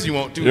anything else you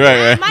want to.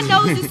 Right, My right.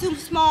 nose is too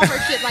small for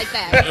shit like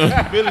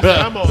that. Billy said,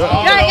 I'm on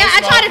all Yeah, I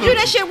tried to do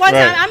that shit one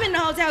Right. time. I'm in the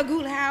hotel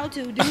Googling how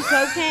to do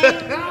cocaine.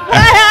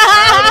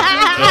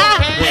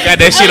 Got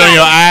that shit on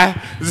your eye.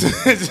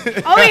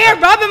 Over here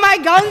rubbing my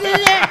gums in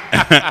it.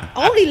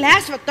 Only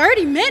lasts for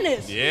 30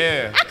 minutes.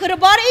 Yeah. I could have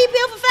bought an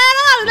E-pill for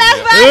 $5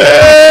 last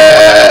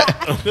Friday.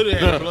 Could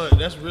have had a blunt.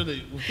 That's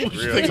really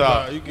Real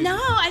talk. No,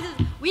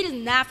 weed is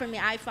not for me.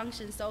 I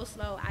function so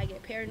slow. I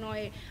get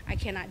paranoid. I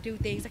cannot do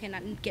things. I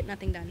cannot get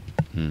nothing done.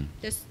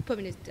 Just put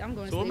me in this. I'm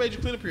going to So what sleep. made you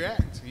clean up your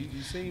act?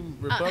 You seem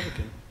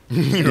Republican.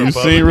 You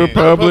see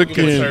Republican.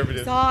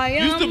 Conservative. So I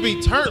am. You used to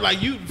be turned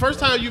like you. First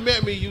time you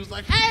met me, you was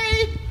like,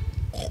 "Hey."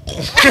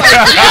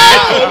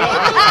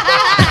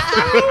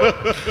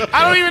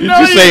 I don't even Did know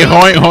you say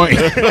hoink hoink?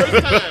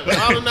 First time,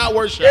 Wildin Out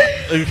workshop.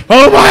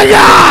 Oh my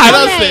God! And I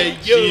Okay.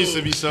 said, "Yo." She used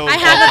to be so. I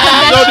have a So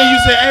confession. then you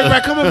said, "Hey, bro,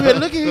 come up here.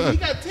 Look at him. He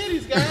got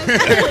titties, guys." Oh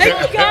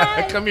my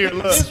God. Come here,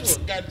 look. This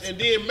one got, and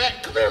then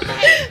Matt, come here,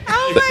 Matt.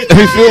 Oh my He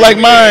God. feel like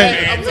mine.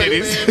 I'm like,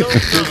 titties. man, don't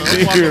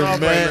walking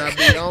off right now,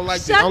 B. I don't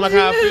like this. I don't like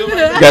how I feel. Right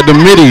now. Got the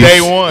middies.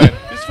 Day one.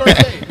 This first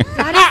day.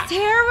 That is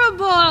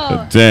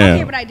terrible. Damn.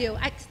 Okay, what I do.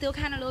 still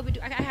kind of a little bit.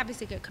 I have a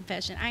secret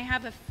confession. I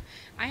have a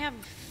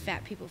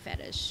fat people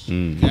fetish.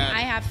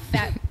 I have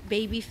fat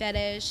baby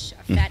fetish,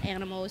 fat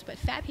animals, but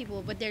fat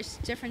people. But there's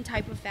different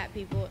type of fat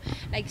people.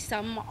 Like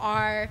some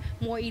are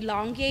more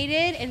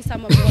elongated, and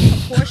some are more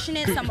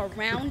proportionate. Some are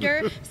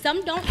rounder.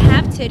 Some don't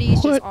have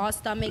titties, just all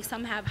stomach.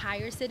 Some have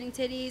higher sitting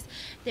titties.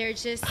 They're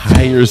just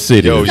Higher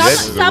city. Yo,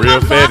 that's a some real are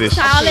rock fetish.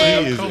 He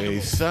solid. is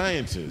a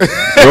scientist.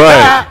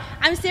 Right.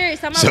 I'm serious.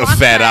 Some So are rock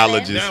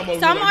fatologist. solid.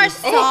 Some are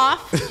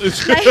soft.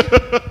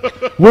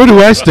 Like, Where do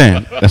I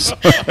stand? Who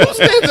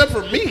stands up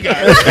for me,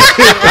 guys?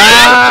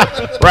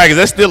 Right, because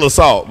that's still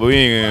assault, but we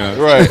ain't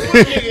gonna. Right.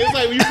 It's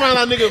like when you find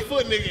out nigga a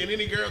foot nigga and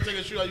any girl take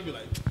a shoe out, you be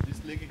like, this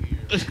nigga here.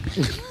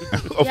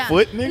 A Yeah.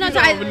 foot, nigga? No, You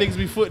so know I- when niggas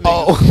be foot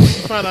niggas. Oh.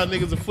 You find out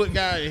niggas a foot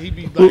guy and he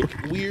be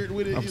like weird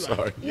with it. I'm you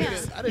sorry. Like, Yeah.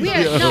 I didn't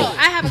Weird. know. No,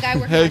 I have a guy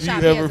working on Have a you shop.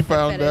 He has ever a foot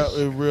found fetish. out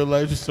in real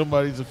life that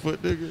somebody's a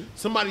foot nigga?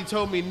 Somebody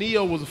told me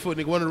Neo was a foot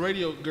nigga, one of the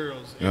radio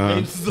girls.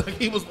 And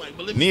he was like,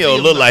 but let me Neo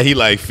see look him. like he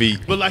like feet.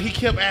 But like he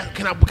kept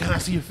asking, can I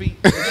see your feet?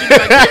 And she was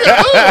like,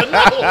 "Nigga,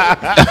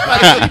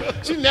 no.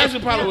 Like, she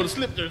naturally probably would have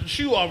slipped her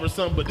shoe off or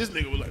something, but this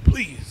nigga was like,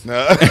 please.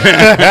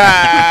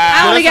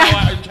 I only That's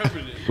how got. I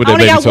interpreted it. What I that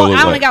only baby got toe one. look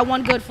I only like? got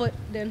one good foot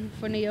then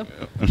for Neo.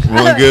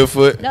 One good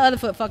foot. The other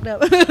foot fucked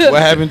up.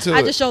 What happened to I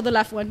it? just showed the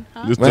left one.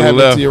 Huh? Just What to the happened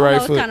left. to your right I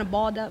was foot? kind of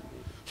balled up.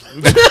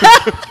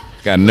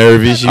 Got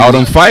nerve issues. All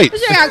them fights.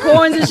 This shit got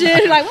corns and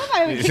shit. Like, what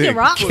am I kicking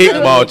rocks?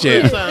 Kickball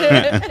champ.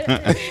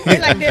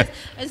 It's like this.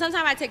 And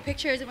sometimes I take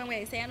pictures of when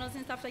wearing sandals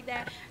and stuff like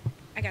that.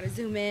 I gotta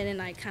zoom in and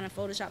like kind of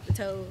Photoshop the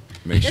toe.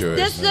 Make sure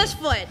This it's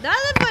foot. The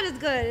other foot is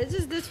good. It's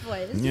just this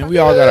foot. It's Yeah, fucking we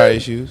all got our good.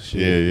 issues. Shit.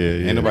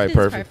 Yeah. Ain't nobody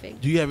Nothing's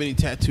perfect. Do you have any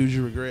tattoos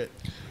you regret?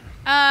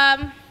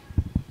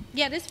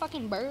 Yeah, this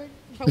fucking bird.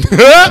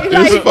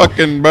 This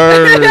fucking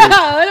bird.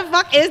 What the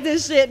fuck is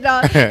this shit,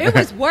 dog? It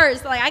was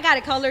worse. Like, I got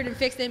it colored and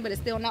fixed in, but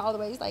it's still not all the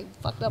way. It's like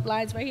fucked up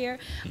lines right here.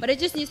 But it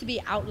just needs to be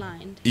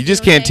outlined. You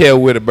just know what can't I'm saying?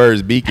 tell where the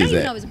bird's beak I don't is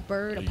even know at. if it's a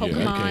bird, a I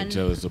Pokemon. can't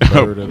tell it's a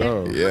bird at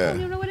all. I don't Yeah.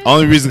 even know what it is.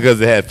 Only reason because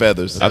it had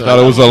feathers. I thought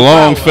it was a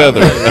long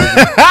feather.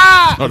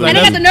 And they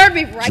got the nerve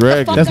beef right the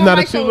Dragon. fuck That's on not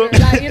my a shoulder.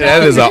 tulip? Like, you know?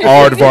 That is an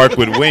aardvark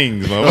with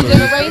wings, Is motherfucker.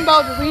 it a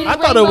rainbow? The reading I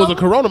thought it was a rainbow?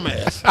 Corona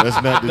mask.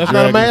 That's not the That's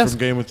not a dragon mask? from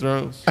Game of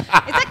Thrones. It's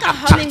like a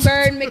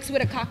hummingbird mixed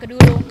with a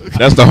cockadoodle.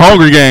 That's the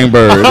Hungry Gang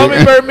bird.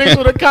 Hummingbird mixed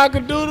with a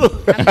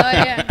cockadoodle. I'm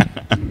telling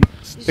you.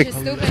 It's just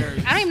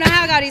stupid. I don't even know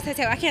how I got these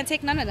tattoos. I can't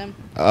take none of them.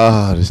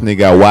 Oh, this nigga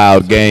got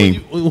wild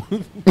game.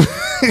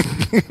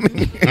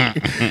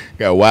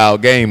 Got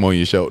wild game on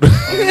your shoulder.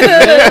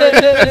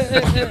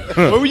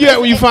 Where were you at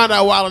when you found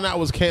out Wildin Out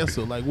was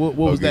canceled? Like, what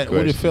was good that? What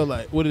did it question. feel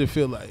like? What did it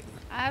feel like?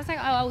 I was like,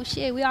 oh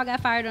shit, we all got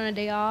fired on a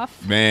day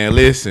off. Man,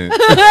 listen.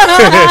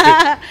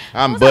 I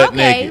I'm was butt like,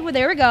 okay, naked. well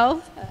there we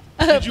go.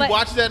 Did you But,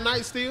 watch that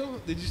night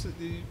still?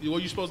 Were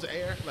you supposed to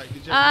air? Like,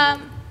 did you? I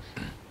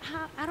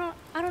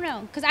don't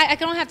know, cause I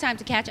don't have time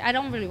to catch it. I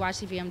don't really watch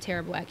TV. I'm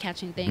terrible at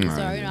catching things.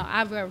 So you know,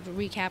 I'll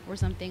recap or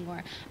something,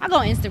 or I'll go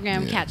on Instagram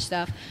and catch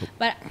stuff.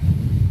 But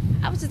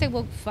I was just like,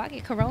 well, fuck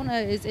it. Corona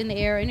is in the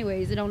air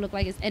anyways. It don't look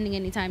like it's ending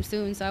anytime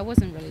soon. So I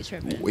wasn't really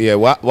tripping. Yeah,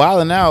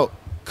 Wildin Out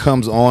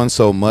comes on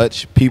so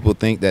much, people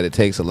think that it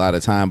takes a lot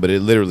of time, but it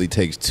literally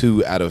takes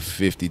 2 out of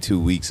 52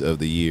 weeks of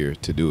the year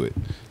to do it.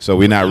 So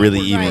we're not really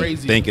even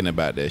Crazy. thinking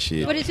about that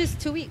shit. But it's just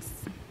 2 weeks.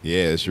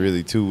 Yeah, it's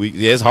really 2 weeks.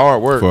 Yeah, it's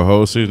hard work. For a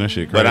whole season, that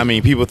shit crazy. But I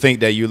mean, people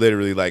think that you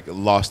literally like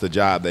lost the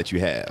job that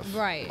you have.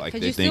 Right, Like 'cause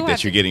they you still think have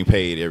that you're to getting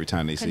paid every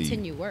time they see you.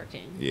 Continue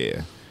working.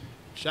 Yeah.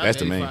 Shout That's out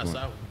the main 85 point.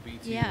 South with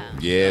BT. Yeah.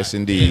 Yes,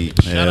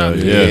 indeed. Shout out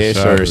to Yeah, yeah,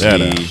 sure, shout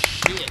that out. Steve.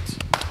 Shit.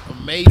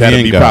 Amazing. That'll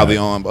Thank be God. probably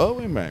on. Oh,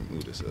 we might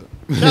move this up.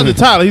 Shout out to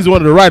Tyler. He's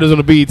one of the writers on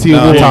the BET No,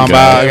 I'm Awards. talking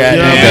about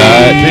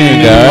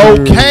God.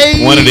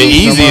 Okay. one of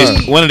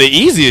the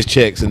easiest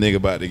checks a nigga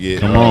about to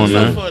get. Come on, So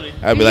man. funny.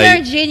 I'd be You're a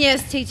like,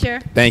 genius, teacher.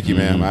 thank you,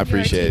 ma'am. I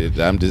appreciate it.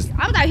 I'm just.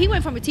 I was like, he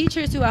went from a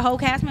teacher to a whole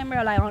cast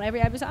member, like on every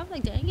episode. I was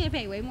like, dang, you getting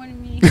paid way more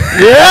than me.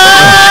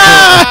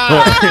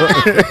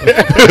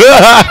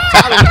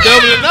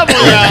 Doubling up on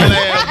y'all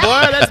ass,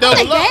 boy. That's I was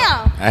double like,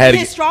 up. damn. I had Is to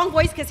his strong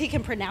voice because he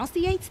can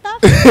pronunciate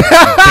stuff? They They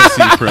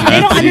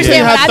don't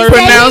understand what I'm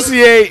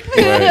saying. Pronunciate.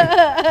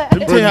 Let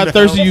me tell you how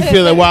thirsty you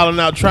feel at Wildin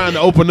Out trying to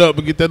open up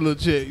and get that little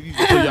check.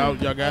 Y'all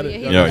got it?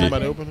 Y'all Yeah. got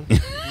somebody open?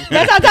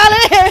 That's how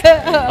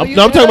talented.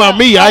 No, I'm talking about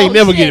me. I ain't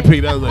never shit. getting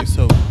paid. I was like,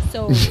 so.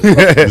 So,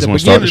 Just want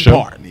to start the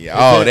show. part. Yeah,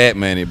 all that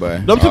money,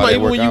 boy. No, I'm talking All about that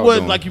even work when I you was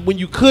wasn't doing. like when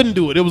you couldn't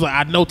do it. It was like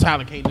I know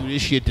Tyler can't do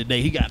this shit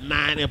today. He got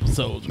 9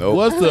 episodes. Nope.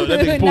 What's up?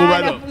 That nigga pulled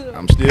right up.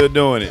 I'm still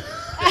doing it.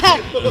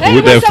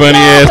 With that funny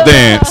ass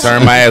dance.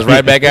 Turn my ass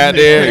right back out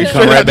there and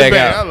come right back I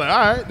out. was like,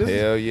 all right, this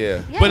Hell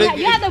yeah. yeah, But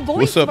you have the voice.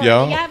 What's up, for it.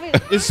 y'all? You have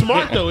it. it's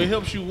smart though. It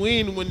helps you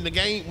win when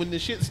the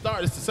shit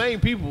starts. It's the same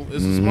people.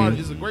 It's a smart.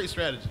 It's a great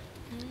strategy.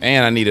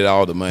 And I needed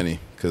all the money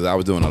because I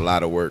was doing a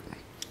lot of work.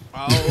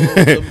 All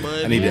the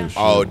money. I needed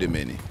all the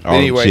money. All the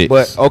Anyway, chicks.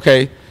 but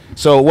okay.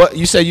 So what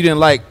you said you didn't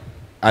like?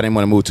 I didn't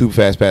want to move too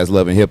fast past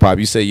love and hip hop.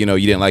 You said you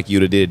didn't like you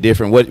did it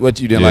different. What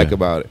you didn't Yeah. like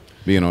about it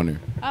being on there?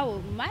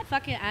 Oh, my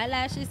fucking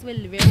eyelashes were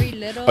very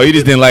little. Oh, you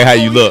just didn't like how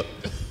you look.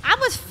 I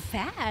was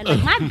fat.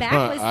 and like my back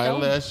was so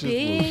Eyelashes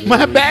big.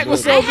 My back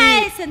was so I big.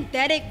 had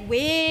synthetic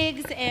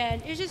wigs,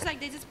 and it's just like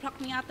they just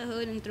plucked me out the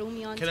hood and threw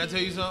me on. Can I TV.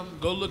 tell you something?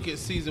 Go look at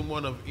season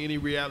 1 of any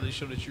reality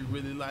show that you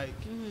really like.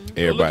 Go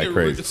Everybody look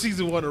crazy. at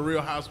season 1 of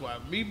Real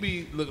Housewives.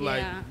 Mimi look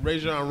like Yeah.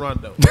 Rajon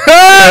Rondo.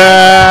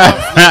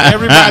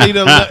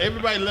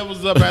 everybody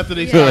levels up after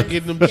they start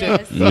getting them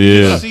checks. Yes. You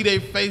Yeah. see their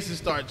faces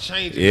start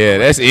changing. Yeah,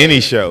 that's any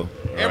show.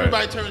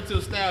 Everybody turn into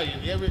a stallion.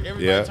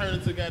 Everybody Yeah. turn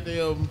into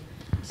goddamn.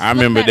 I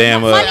remember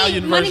damn. money,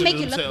 Stallion money version make of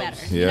you look themselves.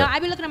 better. Yeah. You know, I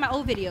be looking at my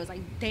old videos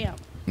like, damn.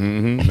 I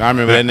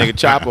remember that nigga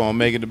Chopper on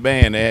Making the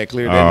Band. They had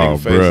cleared that Oh, nigga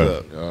face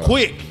bruh. up.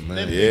 Quick. Yeah.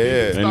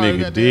 That started nigga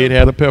goddamn- did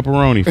have a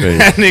pepperoni face.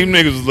 That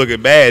niggas was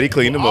looking bad. He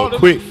cleaned them All up them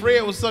quick.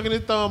 Fred was sucking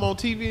his thumb on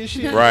TV and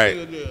shit. Right.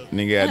 Yeah.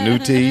 Nigga got new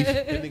teeth.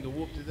 That nigga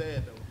whooped his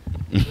ass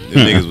though. The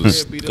niggas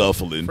was Fred beat up-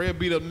 scuffling. Fred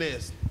beat up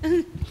Ness.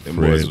 Them Fred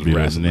boys was beat his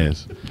wrestling.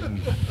 nest.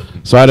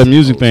 So how the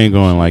music thing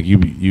going? Like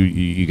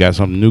you got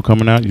something new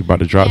coming out? You about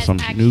to drop Yes, some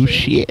new actually.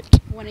 shit?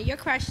 One of your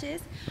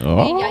crushes. Oh.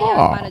 Me and Yaya is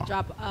about to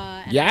drop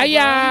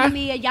Yaya.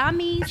 Mia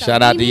Yami. So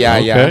Shout out to Mimi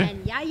Yaya. Okay.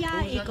 And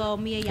Yaya equal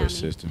Mia Her Yami.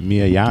 sister.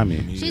 Mia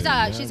Yami.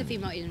 She's a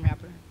female Asian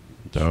rapper.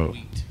 Dope.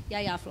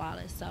 Yaya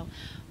Flawless. So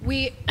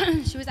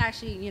she was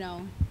actually, you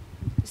know,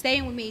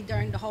 staying with me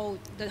during the whole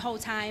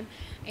time,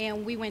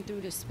 and we went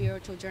through the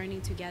spiritual journey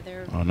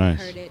together. Oh, nice.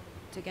 Heard it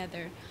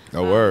together.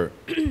 No word.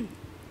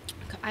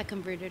 I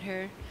converted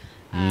her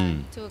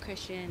to a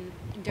Christian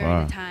during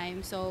Wow. the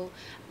time. So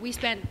we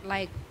spent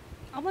like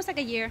almost like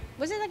a year.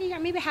 Was it like a year?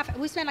 Maybe half.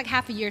 We spent like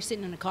half a year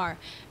sitting in the car,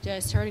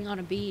 just turning on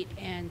a beat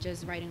and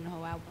just writing the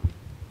whole album.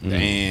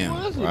 Damn.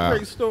 Well, that's Wow. a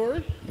great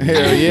story.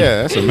 Hell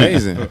yeah, that's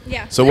amazing.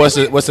 Yeah. So what's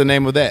the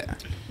name of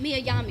that?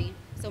 Mia Yami.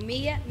 So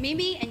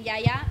Mimi and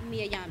Yaya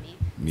Mia Yami.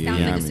 Mia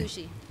Sounds like a Yami.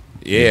 sushi.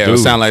 Yeah, it Dude.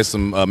 sound like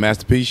some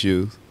Masterpiece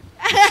shoes.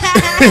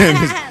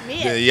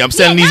 Mia. Yeah, I'm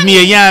selling these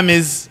Mia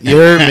Yamis. You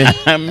heard me?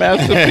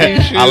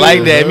 Masterpiece. I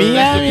like that Mia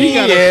Master P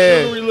got a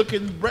Yami. sugary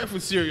looking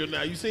breakfast cereal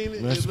now. You seen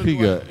it? Master It P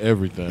look got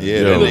everything. Yeah,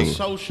 It that looks nigga.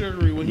 so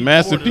sugary when he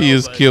Master poured it. P I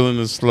was is like, killing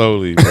us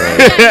slowly, bro.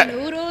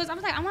 Noodles. I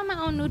was like, I want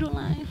my own noodle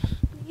line.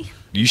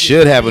 You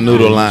should have a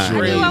noodle I line. do.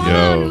 I want my Yo,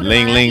 own noodle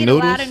Ling line. Ling I eat a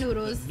lot noodles? of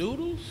noodles.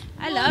 Noodles?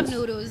 I love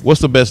noodles. What's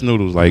the best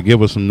noodles? Like,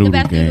 give us some The noodle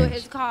best noodle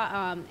games. is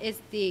called it's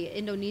the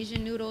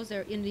Indonesian noodles.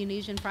 They're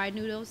Indonesian fried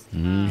noodles.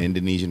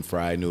 Indonesian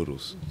fried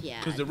noodles. Yeah,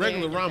 Because the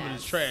regular they're the ramen is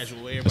best. trash.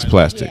 With It's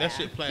plastic. That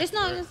shit plastic. It's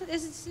not.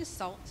 It's just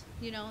salt.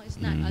 You know, it's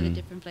not other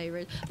different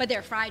flavors. But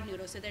they're fried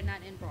noodles, so they're not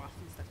in broth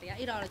and stuff.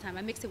 I eat all the time.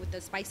 I mix it with the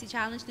spicy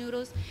challenge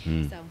noodles.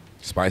 So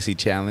Spicy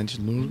challenge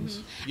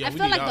noodles. Yeah, I we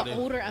feel need like all the that.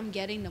 older I'm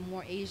getting, the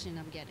more Asian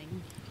I'm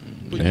getting.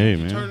 But Hey, you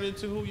man. turn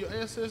into who your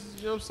ancestors,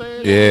 you know what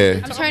I'm saying?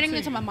 Yeah. I'm turning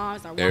into my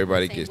mom's. I walk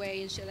Everybody the same gets-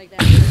 way and shit like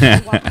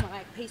that. Walk my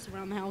like pace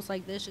around the house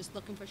like this, just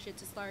looking for shit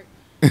to start.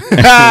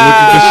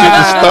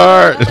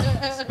 Start.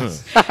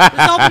 Just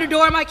open the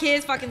door, my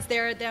kids fucking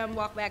stare at them,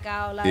 walk back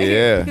out. Like,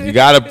 Yeah, you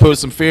gotta put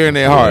some fear in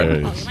their heart. Oh,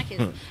 yeah, my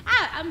kids.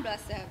 I'm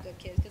blessed to have good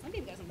kids because some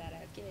people got some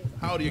badass kids.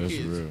 How old are your That's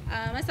kids? real.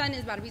 My son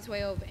is about to be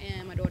 12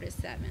 and my daughter is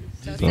 7.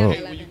 So Do 7, you 11.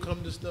 hate when you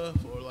come to stuff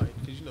or like,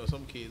 because you know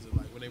some kids are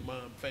like when they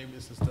mom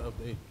famous and stuff,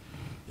 they're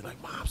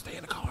like, Mom, stay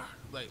in the car.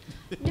 Like,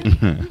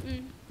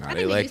 Nah, I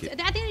they think like used it.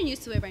 to, I think they're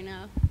used to it right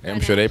now. I'm I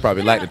sure know. they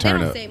probably like to They turn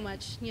don't up. say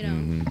much, you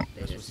know.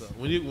 They that's just- what's up.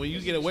 When you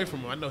get away from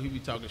him, I know he be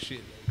talking shit.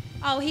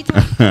 Oh, he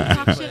talks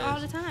shit all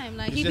the time.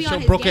 Like he Is be that on your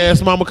his broke game.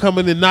 ass mama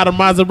coming in not a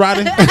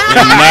Maserati? Not a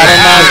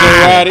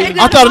Maserati.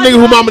 I thought a nigga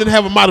who mama didn't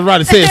have a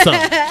Maserati said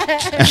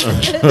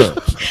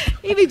something.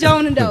 He be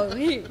joning though.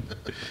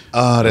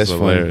 Oh, that's funny.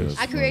 hilarious.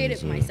 I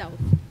created myself,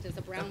 just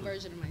a brown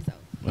version of myself.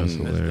 That's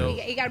hilarious. dope.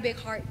 He got a big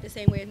heart, the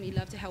same way as me.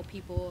 Love to help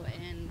people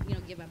and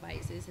give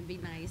advices and be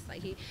nice.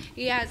 Like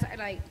he has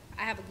like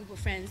I have a group of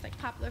friends, like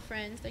popular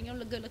friends, like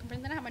look good looking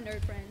friends. Then I have my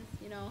nerd friends.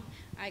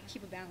 I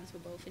keep a balance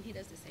with both, and he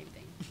does the same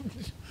thing.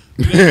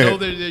 You didn't know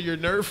they're your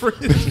nerd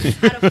friends?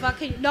 How the fuck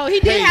can you? No, he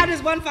did have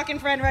this one fucking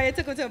friend, right? I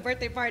took him to a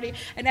birthday party,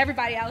 and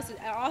everybody else,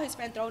 all his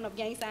friends throwing up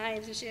gang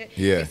signs and shit.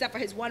 Yeah. Except for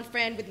his one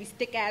friend with these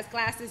thick ass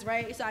glasses,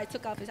 right? So I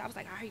took off I was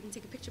like, all right, you can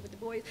take a picture with the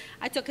boys.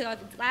 I took off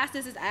his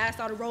glasses, his ass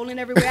started rolling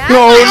everywhere.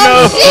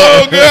 Oh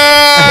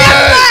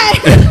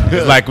God! Shit.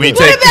 It's like when you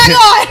Put take it back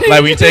on.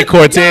 like when you take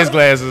Cortez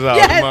glasses off,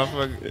 Yes.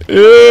 motherfucker.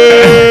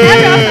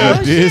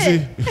 Oh, Dizzy.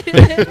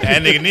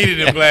 That nigga needed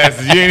them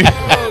glasses. You ain't,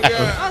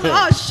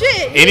 Oh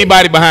shit.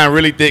 anybody behind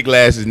really thick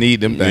glasses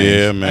need them things.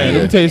 Yeah, man. Hey,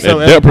 let me tell you That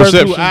something. As a depth person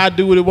who perception. I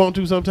do what it want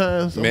to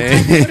sometimes.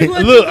 Man.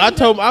 Look, I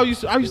told him I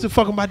used to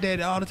fuck with my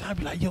daddy all the time.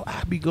 Be like, yo,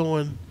 I be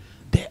going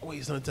that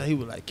way sometimes. He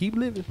was like, keep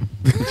living.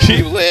 Keep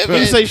He living.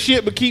 didn't say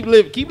shit, but keep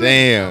living. Keep living.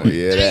 Damn,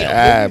 yeah, that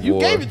Damn, eye, you boy.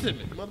 gave it to me,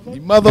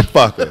 You motherfucker.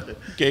 motherfucker.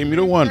 Gave me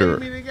the wonder.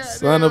 Gave me the goddamn-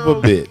 Son of a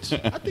bitch.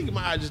 I think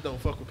my eye just don't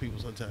fuck with people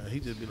sometimes. He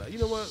just be like, you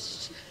know what?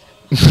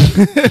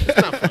 It's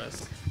not for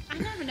us. I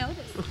never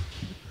noticed.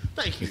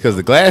 Thank you. Because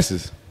the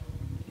glasses.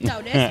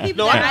 No, there's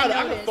people No, that I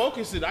I can notice.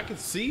 focus it. I can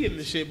see it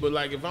and shit. But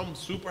like, if I'm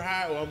super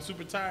high or I'm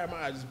super tired, my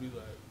eye just be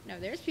like. No,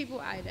 there's people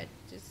that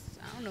just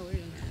I don't know what it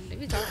is. They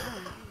be talking.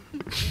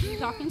 Are you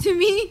talking to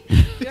me? So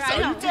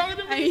you talking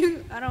to me?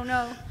 I don't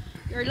know.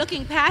 You're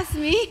looking past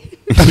me.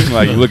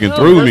 Like you looking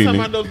through me. First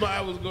time I nigga. know my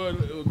eye was going.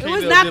 It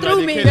was not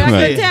through me. I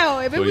Like- could tell.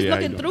 If it So, was yeah,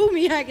 looking you through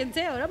me, I can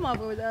tell. That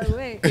motherfucker was the other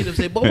way. K-Dub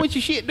said, "Boy, what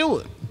your shit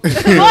doing?" Who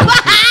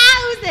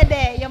said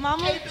that? Your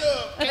mama?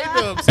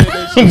 K-Dub said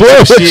that shit. Boy,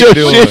 what your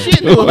doing? shit?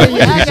 doing?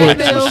 I got What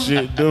them. your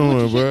shit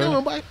doing, bro?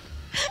 Doing, boy?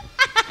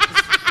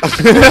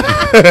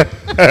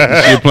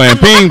 You're playing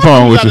ping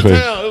pong with Out your of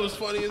face. town. It was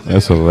funny as hell.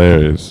 That's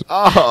hilarious.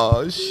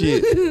 Oh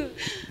shit.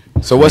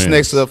 So what's Man.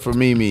 next up for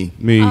Mimi?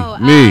 Me, Oh,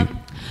 me.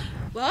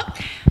 Well,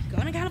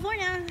 going to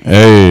California.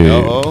 Hey.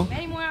 Uh-oh.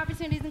 Many more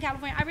opportunities in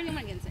California. I really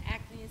want to get into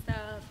acting and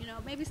stuff. You know,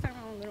 maybe start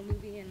my own little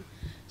movie and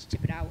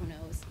chip it out. Who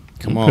knows?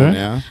 Come Okay. on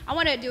now. I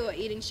want to do an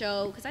eating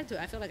show because I do.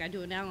 I feel like I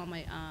do it now on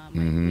my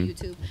Mm-hmm.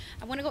 YouTube.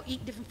 I want to go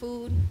eat different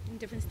food in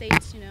different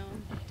states. You know,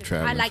 I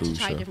Traveling like to food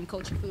try show. different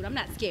culture food. I'm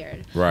not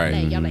scared. Right.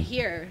 Like y'all are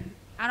here.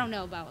 I don't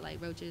know about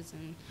like roaches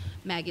and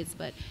maggots,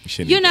 but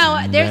Shouldn't you eat know,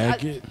 there's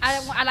maggots.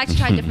 I like to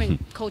try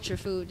different culture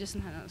food, just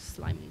not a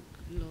slimy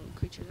little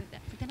creature like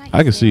that. But then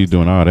I can see you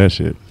doing all that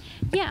shit.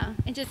 Yeah,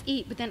 and just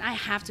eat. But then I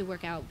have to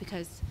work out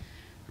because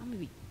I'm gonna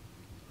be.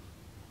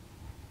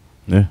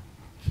 Yeah.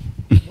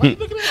 I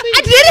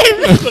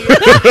didn't.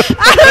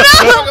 I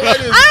don't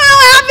know. I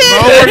don't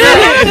know what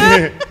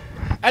happened.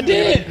 I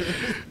did.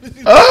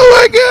 Oh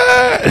my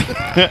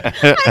god.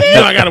 You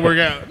know I gotta work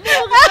out.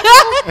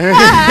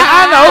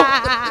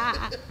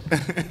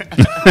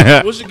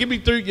 Give me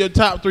your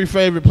top 3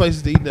 favorite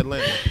places to eat in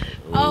Atlanta.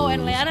 Oh, Ooh,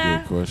 Atlanta.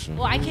 that's a good question.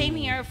 Well, I came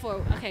here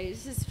for. Okay,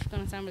 this is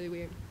gonna sound really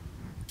weird.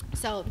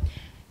 So,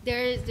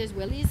 there's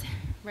Willie's,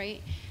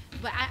 right?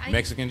 But I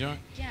Mexican joint?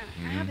 Yeah,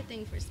 I have a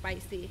thing for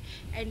spicy,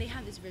 and they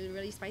have this really,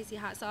 really spicy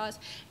hot sauce.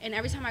 And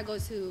every time I go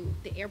to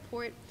the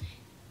airport,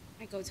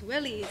 I go to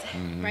Willie's,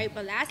 right?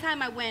 But last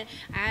time I went,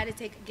 I had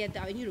to get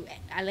the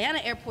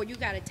Atlanta airport. You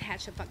got to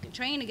attach a fucking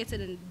train to get to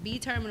the B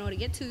terminal to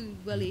get to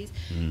Willie's.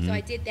 So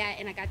I did that,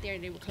 and I got there,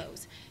 and they were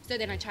closed. So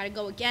then I tried to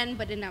go again,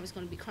 but then I was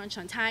going to be crunched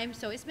on time.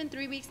 So it's been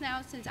 3 weeks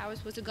now since I was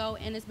supposed to go,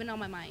 and it's been on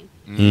my mind.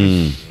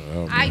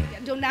 I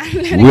do not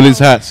let it Willie's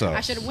go. hot sauce.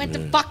 I should have went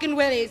to fucking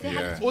Willie's. They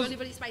have this really,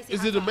 really spicy Is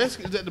hot it a sauce.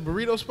 Mexican? Is that the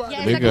burrito spot?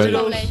 Yeah, The it's They like a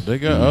got, Chipotle. they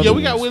got other Yeah,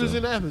 we got ones, Willie's though.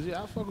 in Athens.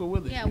 Yeah, I fuck with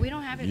Willie's. Yeah, we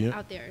don't have it Yeah.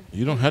 out there.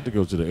 You don't have to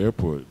go to the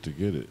airport to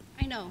get it.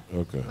 I know.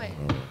 Okay. But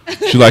all right.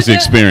 She likes the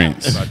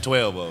experience. About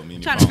 12 of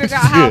them. trying to figure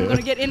out how I'm going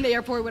to get in the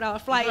airport without a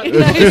flight.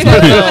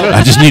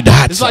 I just need the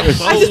hot It's like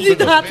sauce. I just need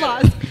the hot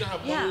sauce. You know how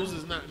Yeah. bowls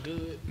is not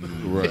good.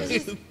 Right.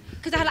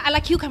 Because I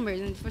like cucumbers,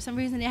 and for some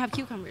reason they have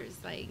cucumbers.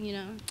 Like, you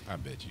know. I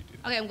bet you do.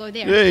 Okay, I'm going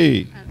there.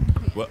 Hey.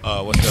 What's the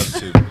other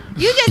two?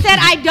 You just said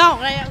I don't.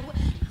 Like,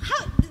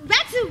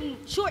 back to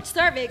short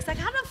cervix. Like,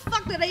 how the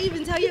fuck did I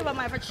even tell you about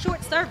my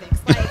short cervix?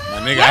 Like, My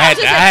nigga, I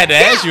had to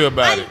ask you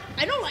about it.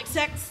 I don't like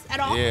sex at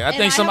all. Yeah, I and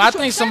think have a I short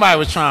think somebody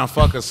cervix. was trying to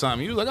fuck or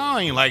something. You was like, oh,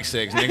 I ain't like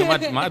sex, nigga.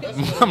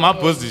 My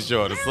pussy's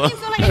short as I don't fuck.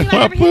 even feel like anybody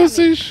My ever hit on me.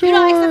 pussy's You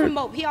know, except short. for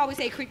Mope. He always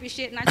say creepy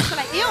shit, and I just feel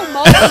like, ew,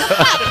 Mope. What the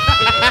fuck?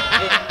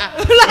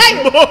 Like,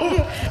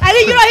 I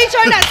think, you know, he's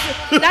trying that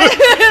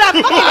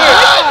fucking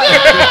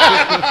voice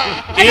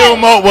on.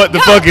 Ilmo, what the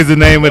fuck is the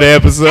name of the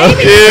episode?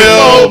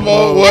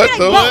 Ilmo, what Like,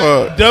 the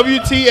fuck?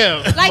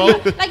 WTF.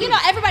 Like, you know,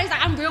 everybody's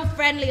like, I'm real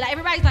friendly. Like,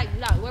 everybody's like,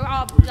 no, we're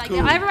all, like,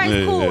 Cool. everybody's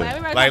Yeah, cool. yeah.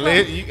 Everybody's Like,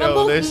 like, you but go,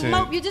 Mope, listen.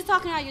 Mope, you're just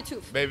talking out your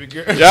tooth. Baby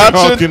girl. Y'all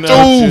Talking tooth.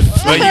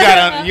 out But you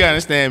gotta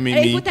understand me.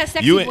 Hey, put that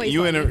sexy voice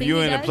You on. in You think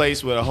he a does?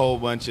 place with a whole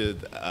bunch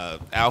of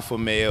alpha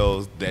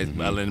males that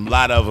and a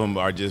lot of them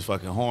are just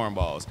fucking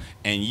hornballs.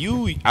 And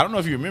I don't know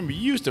if you remember, you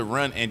used to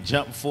run and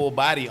jump full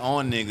body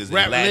on niggas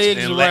Wrap and latch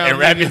legs and, around and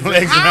wrap your niggas.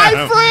 legs Hi,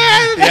 around.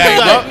 friend.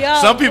 Yeah,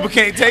 Yo. some people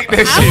can't take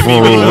that shit.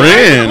 For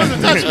real.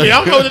 Touch me.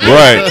 I'm going to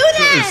Right.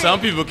 Some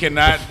people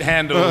cannot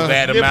handle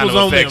that amount Nipples of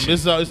on them. affection.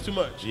 It's too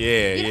much.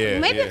 Yeah, You know, yeah.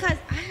 maybe yeah. because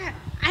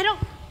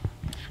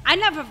I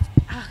never.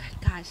 Oh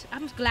gosh,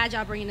 I'm glad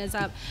y'all bringing this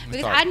up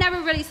because talk. I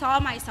never really saw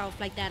myself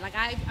like that. Like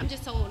I'm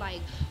just so like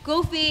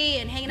goofy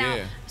and hanging out.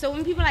 Yeah. So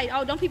when people are like,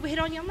 oh, don't people hit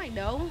on you? I'm like,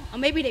 no. Or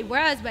maybe they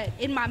was, but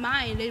in my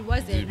mind it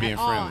wasn't Just being at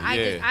all.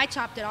 friendly, yeah. I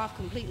chopped it off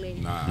completely.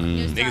 Nah,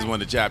 Just niggas like-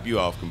 wanted to chop you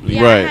off completely.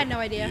 Yeah, Right. I had no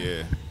idea.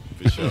 Yeah,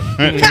 for sure.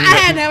 I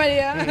had no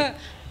idea.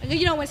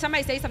 You know, when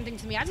somebody say something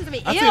to me, I just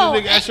be I ew. seen a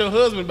nigga ask your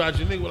husband about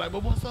you. Nigga was like,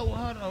 but what's up with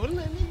her though? Isn't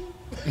that nigga?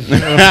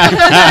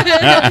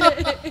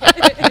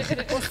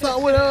 What's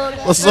up with her?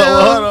 What's up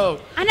with her though?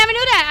 I never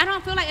knew that. I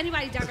don't feel like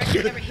anybody directly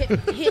ever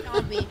hit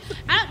on me.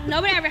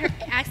 Nobody ever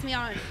asked me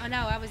on. Oh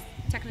no, I was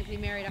technically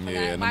married. I forgot.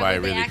 Yeah, Why nobody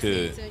would they really ask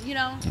me could. to, you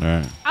know,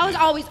 Right. I was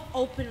always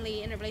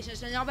openly in a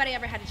relationship. Nobody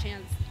ever had a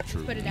chance to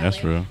put it that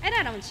That's way. real. And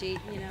I don't cheat.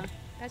 You know.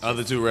 That's Other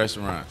just two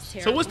restaurants.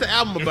 terrible. So what's the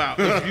album about?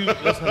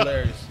 That's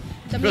hilarious.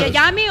 The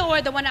Miyami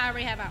or the one that I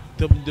already have out?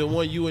 The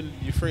one you and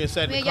your friend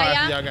sat in the Yeah, car yeah.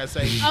 after y'all got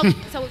saved. Oh,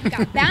 so we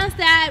got Bounce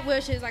That,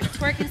 which is like a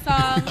twerking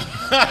song.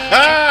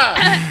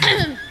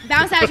 And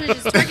Bounce That, which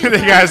is a twerking song.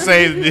 They gotta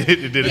say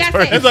it did Yeah,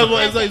 it It's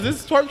like, is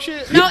this twerk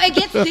shit? No, it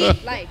gets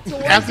deep, like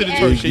towards After the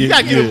end. twerk shit. You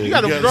gotta get him. You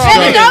gotta draw.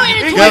 Then we go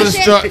into You gotta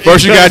twerk start. shit.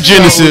 First you got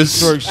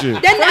Genesis. Twerk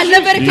shit. Then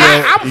Leviticus.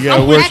 You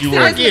gotta work your way.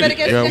 Exodus,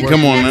 Leviticus, You gotta then work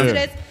Come on, man.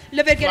 Exodus.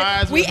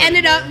 Flies We with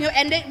ended honey, up, man. you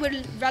ended with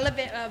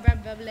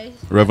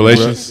Revelations.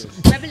 Revelations.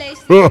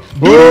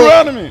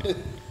 Deuteronomy.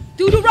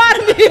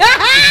 Deuteronomy.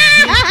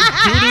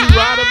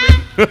 Deuteronomy.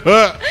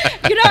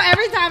 You know,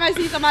 every time I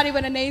see somebody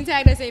with a name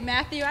tag that say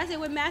Matthew, I say,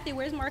 "With Matthew,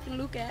 where's Mark and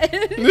Luke at?"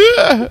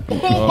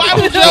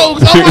 Bible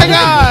jokes. Oh my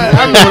God.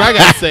 I remember when I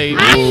got saved.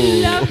 I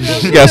love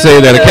them. You got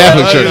saved at a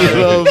Catholic I church.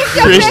 love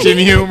Christian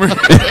humor.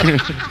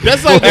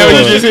 That's like when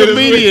you just a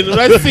comedian. When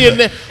I see a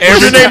name,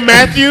 what's your name,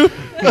 Matthew?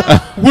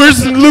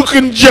 Where's Luke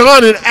and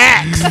John and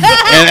Acts?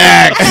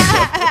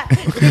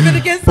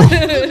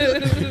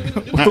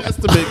 That's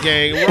the big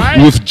gang, right?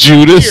 With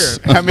Judas.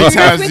 How many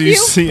times with do you you?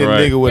 see a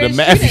Right. nigga with a Where's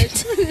Matthew?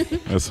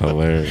 Judas? That's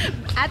hilarious.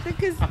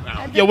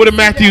 Yo, where the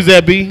Matthews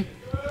at, B?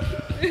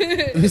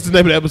 This is the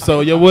name of the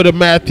episode. Yo, where the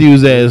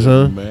Matthews at,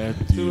 huh?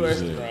 Matthews. Two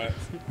restaurants.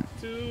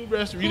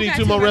 You Who need got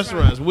two two more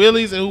restaurants.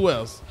 Willie's and who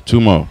else? 2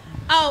 more.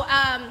 Oh,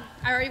 I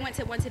already went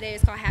to one today.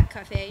 It's called Hat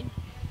Cafe.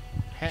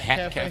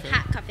 Hat Cafe.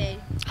 Hat Cafe.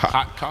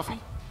 Hot coffee.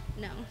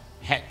 No.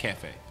 Hat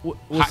Cafe. What's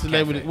Hot the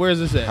name of Cafe. it? Where is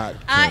this at?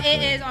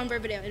 It is on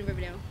Riverdale, in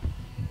Riverdale.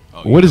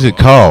 Oh, What is it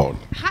called?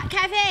 Hot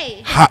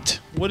Cafe. Hot.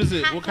 What is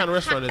it? Hot- What kind of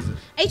restaurant is it?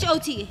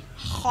 H-O-T.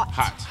 Hot.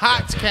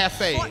 Hot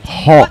Cafe. Hot.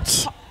 Hot.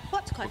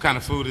 Cafe. What kind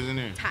of food is in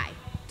there? Thai.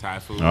 Thai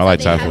food. I like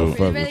They Thai have food.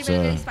 really, really, with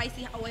really, Thai.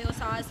 spicy oil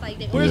sauce. Like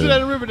they Where is it at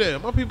in Riverdale?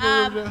 My people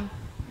in Riverdale.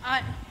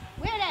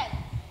 Where that?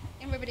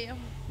 In Riverdale.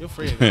 Your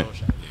friend goes.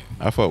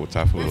 I fuck with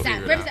Thai food.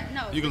 Riverside. Riverside.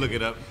 No. You can look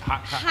it up. Hot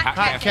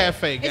Hot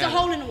Cafe. It's a got it.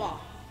 hole in the wall.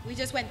 We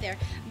just went there,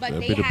 but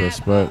That'd they be the have best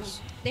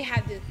spots. they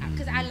have the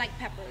because I like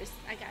peppers.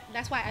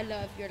 That's why I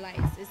love your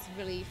lights. It's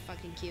really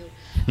fucking cute.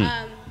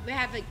 We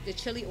have like the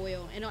chili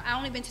oil, and I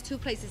only been to 2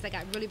 places that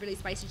got really really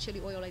spicy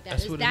chili oil like that.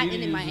 That's It's what that Anita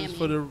and in uses Miami.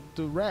 for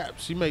the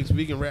wraps. She makes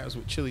vegan wraps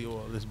with chili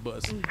oil. It's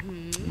bussin'.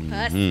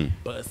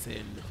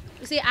 Bussin'.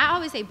 See, I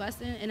always say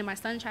bustin', and then my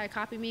son tried to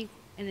copy me,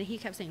 and then he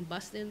kept saying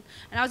bustin',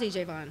 and I was like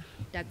Javon,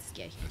 that's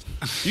gay.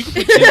 You can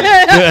put chili,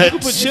 you can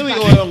put chili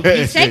oil on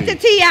pizza. Take the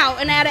T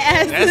out and add an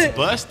S. That's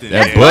busting.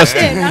 That's man.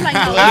 busting. I'm like,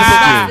 no, it's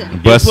bustin'. You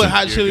Bussin'. put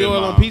hot chili You're a good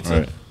oil on mom. pizza.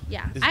 Right.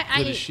 Yeah, It's I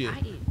good as eat. shit.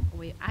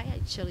 I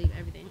eat chili and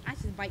everything. I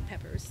just bite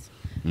peppers.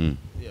 Yeah,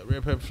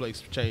 red pepper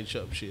flakes change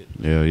up shit.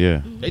 Yeah,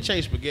 yeah. They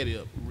change spaghetti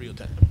up real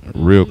time.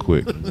 Real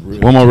quick.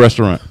 One more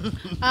restaurant.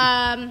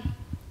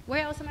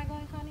 Where else am I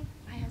going, Connie?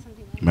 I had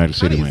something else. Magic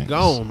City Connie's Wings.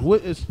 gone.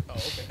 What is? Oh,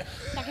 okay.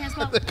 I can't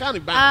smoke. Connie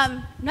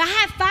bounced. No, I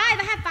had 5.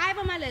 I had 5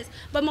 on my list,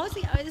 but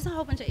mostly there's a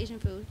whole bunch of Asian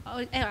food.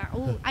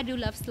 I do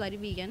love Slutty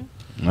Vegan.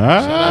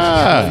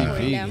 Ah.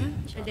 Supporting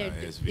them.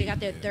 They got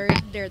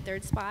their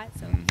third spot.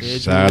 So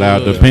Shout out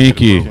to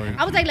Pinky.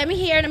 I was like, let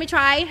me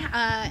try,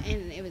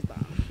 and it was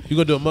bomb. You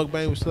gonna do a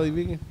mukbang with Slutty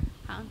Vegan?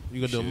 Huh? You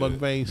gonna do a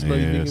mukbang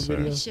Slutty Yeah, Vegan sir.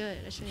 video? I should.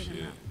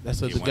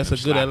 That's a Get one that's of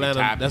a them good Atlanta.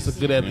 sloppy That's a toppings.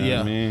 good Atlanta. You know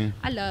what I Yeah. mean?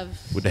 I love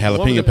With the One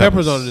with jalapeno the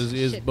peppers on it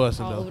is shit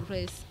busting all over though. the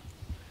place.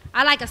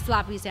 I like a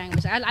sloppy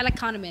sandwich. I like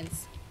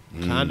condiments,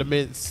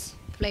 Condiments.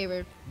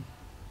 flavored.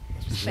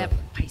 Fat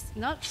spice.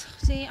 No,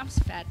 see, I'm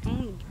fat.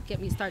 Don't get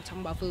me started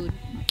talking about food.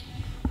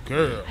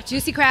 Girl.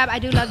 Juicy crab. I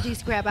do love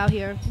juicy crab out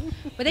here,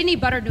 but they need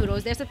butter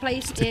noodles. There's a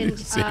place in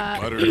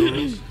Butter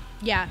noodles.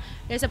 yeah,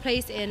 there's a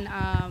place in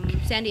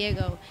San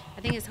Diego.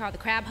 I think it's called the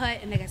Crab Hut,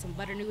 and they got some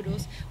butter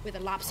noodles with a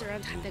lobster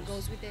on top that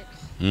goes with it.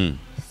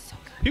 So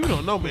good. People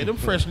don't know, man. Them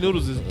fresh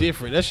noodles is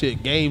different. That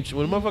shit game changer.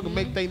 When a motherfucker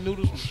make they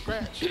noodles from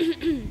scratch,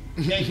 game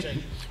changer.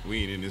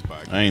 We ain't in this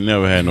podcast. I ain't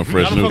never had no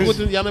fresh Y'all, fuck with noodles.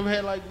 them? Y'all never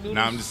had like noodles?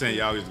 Nah, I'm just saying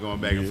y'all just going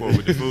back and forth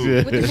with the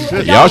food. With the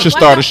food. Y'all should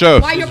start a show.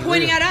 Why you're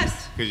pointing at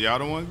us? Because y'all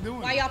the ones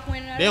doing Why it. y'all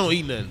pointing at They us? don't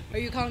eat nothing. Are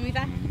you calling me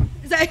fat?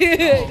 Is that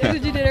that's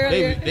what you did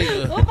earlier?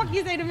 they- What the fuck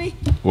you say to me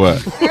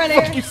What?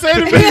 earlier? You say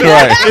to me,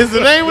 Right. it's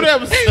the name of the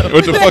episode.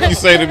 What the fuck you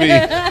say to me?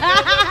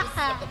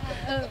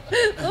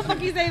 What the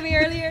fuck you say to me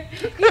earlier?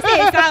 You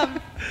said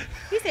something.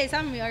 You said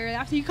something to me earlier.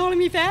 After you calling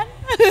me fat?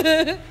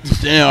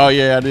 Damn, oh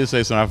yeah, I did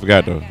say something. I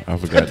forgot though. I I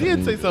forgot.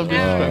 did say something.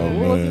 Oh, disrespectful.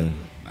 What was it? man.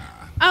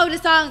 Oh, the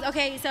songs.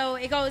 Okay, so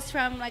it goes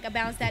from like a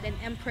bounce that and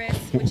Empress,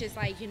 which is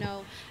like,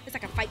 it's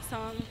like a fight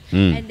song,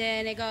 and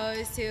then it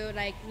goes to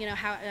like,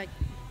 how like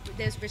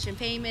there's Rich and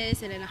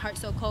Famous, and then a Heart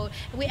So Cold.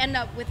 And we end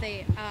up with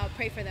a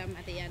Pray for Them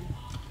at the end.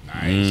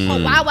 Nice.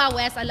 Oh, Wild Wild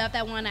West. I love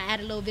that one. I add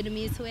a little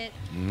Vietnamese to it.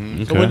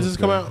 So when does this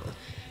come out?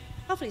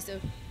 Hopefully soon.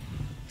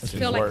 I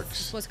feel like it's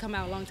supposed to come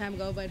out a long time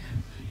ago, but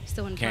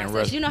still in the Can't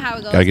process. rush. You know how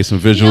it goes. Gotta get some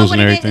You know visuals what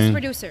and it is? everything. It's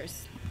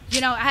producers.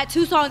 I had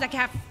 2 songs I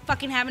kept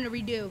fucking having to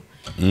redo.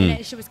 And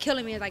that shit was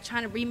killing me. Like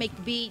trying to remake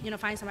the beat,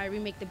 find somebody to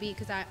remake the beat,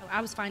 because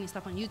I was finding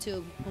stuff on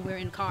YouTube when we were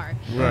in the car.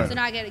 Right. So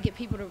now I got to get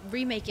people to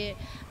remake it.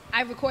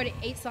 I recorded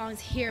 8 songs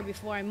here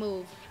before I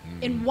moved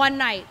in one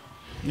night.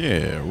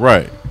 Yeah,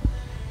 right.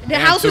 The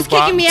house was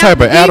Tupac. kicking me out. Type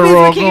The of demons were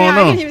Adderall kicking me out. going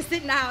I on. couldn't even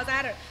sit in the house. I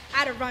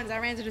had to run. So I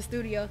ran to the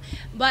studio.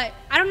 But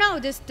I don't know.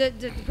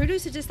 The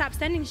producer just stopped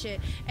sending shit.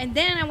 And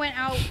then I went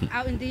out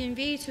in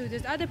DMV to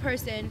this other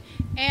person,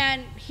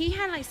 and he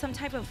had like some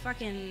type of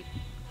fucking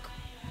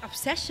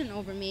obsession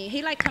over me.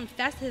 He like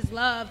confessed his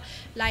love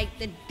like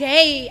the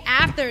day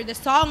after the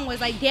song was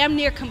like damn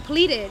near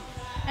completed.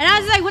 And I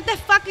was like, what the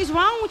fuck is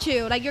wrong with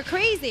you? Like, you're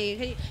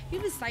crazy. He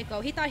was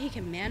psycho. He thought he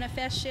can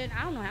manifest shit.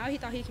 I don't know how he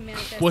thought he can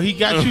manifest. Well, he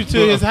got you to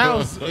his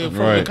house from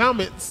the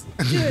comments.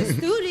 To his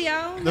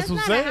studio. That's what I'm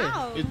not saying. a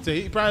house.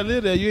 He probably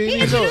lived there. You He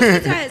ain't even know.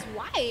 introduced me to his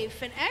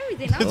wife and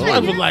everything. I was His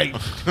like,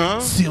 wife was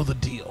like, seal the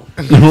deal.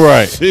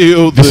 Right.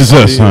 This is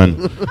us, son.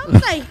 I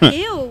was like,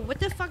 ew, what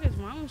the fuck is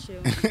wrong with you?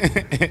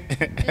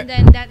 And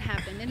then that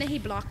happened. And then he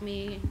blocked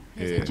me.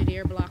 His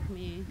engineer blocked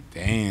me.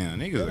 Damn,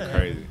 niggas are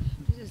crazy.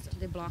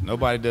 They blocked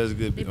Nobody me. does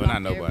good business. Well,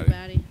 not nobody.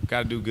 Everybody.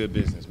 Gotta do good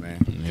business,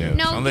 man. Yeah.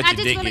 No, Don't let I your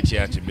just dick feel get like you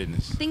out your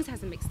business. Things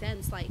hasn't make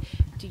sense. Like,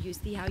 do you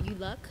see how you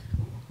look?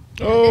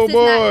 Oh, this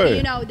boy.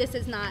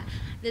 Is not,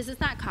 this is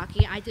not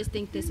cocky. I just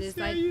think this is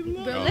like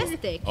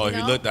realistic. Oh, if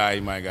you know? looked out,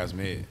 you might have got some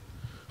head.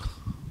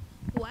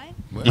 What?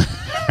 What?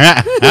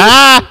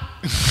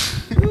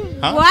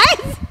 What?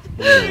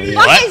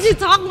 Why did you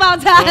talk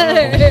about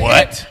that?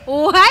 What?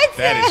 What?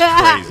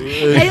 That is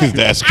crazy.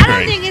 That's I don't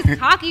crazy. think it's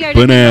cocky or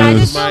anything. I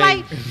just feel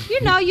Bananas.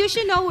 like, you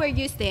should know where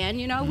you stand.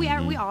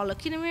 We all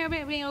look in the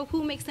mirror,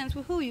 who makes sense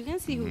with who. You can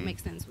see who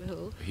makes sense with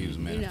who. He was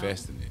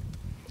manifesting it.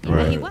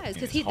 Well, he was,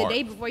 because the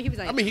day before he was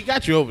like. I mean, he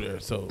got you over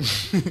there, so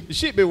the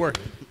shit been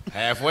working.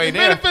 Halfway The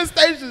there.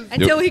 manifestations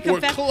Until he were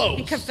confessed, close.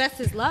 he confessed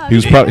his love. He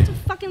was He probably- to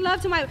fucking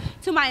love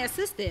to my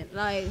assistant.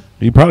 Like,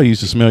 He probably used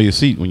to smell your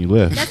seat when you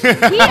left. that's weird.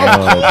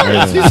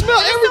 He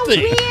smelled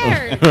everything. So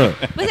weird.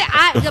 But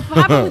see, the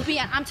problem with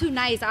being, I'm too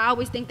nice. I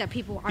always think that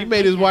people aren't. He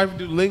made his like wife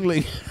do Ling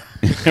Ling.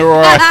 Right.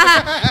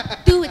 that.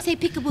 Do it. Say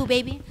peekaboo,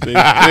 baby.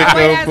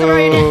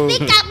 Peekaboo.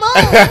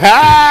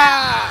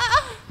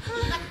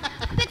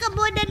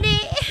 Peekaboo, daddy.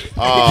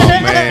 Oh,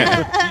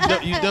 man.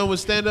 You done with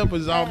stand up?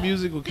 Is all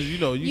musical? Because you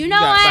You got know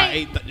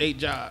about what? eight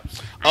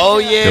jobs. Oh,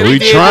 yeah. We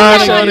did trying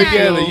the show to-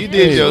 together. You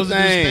did your supposed to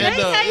do thing. Let me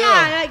stand-up, tell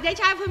yeah. y'all, like, they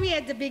try to put me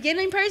as the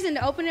beginning person,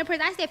 the opening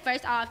person. I said,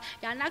 first off,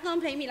 y'all not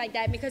gonna play me like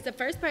that because the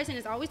first person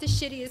is always the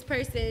shittiest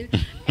person.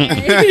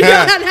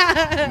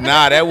 And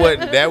Nah, that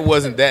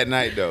wasn't that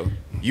night though.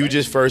 You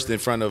just first in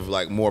front of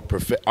like more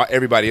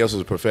everybody else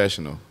was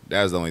professional.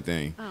 That was the only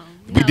thing. Oh,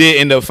 We no. did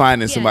end up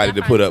finding Yeah, somebody I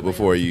to found put up somebody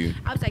before else. you.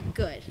 I was like,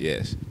 good.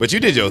 Yes, but you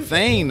did your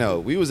thing though.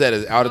 We was at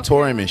an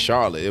auditorium in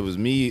Charlotte. It was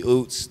me,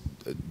 Oots,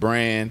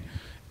 Brand,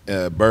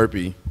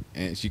 Burpee,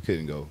 and she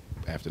couldn't go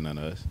after none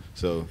of us.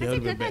 So I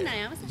did good that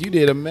night. I was you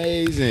did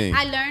amazing.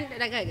 I learned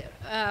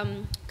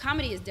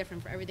comedy is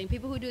different for everything.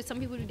 Some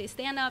people do they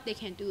stand up, they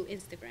can't do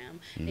Instagram,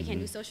 they can't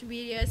do social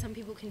media. Some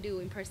people can do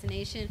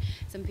impersonation,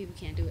 some people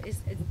can't do it. It's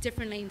a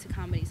different lane to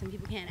comedy. Some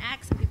people can't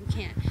act, some people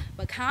can't.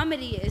 But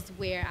comedy is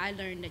where I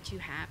learned that you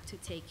have to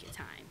take your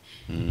time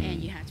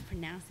and you have to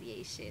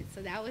pronunciate shit.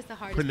 So that was the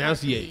hardest.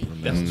 Pronunciate. Part for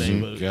me. That's the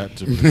name of it. Got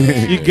to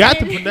You got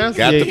to pronunciate.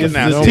 Got to It's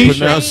pronounce the it.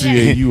 t-shirt.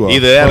 pronunciate. You are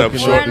Either that or fucking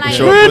short, Or like-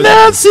 short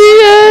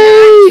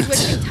pussy.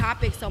 Switching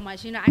topics so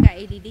much. I got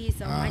ADD,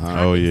 so my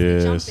topics Oh, be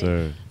yes, jumping.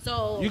 sir.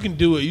 So You can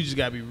do it. You just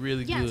gotta be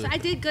really yeah, good. so I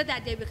did good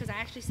that day because I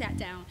actually sat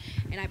down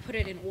and I put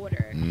it in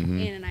order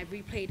and I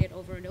replayed it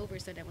over and over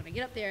so that when I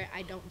get up there,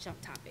 I don't jump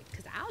topic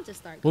because I'll just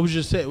start. What was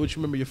your set? What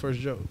you remember your first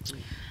joke?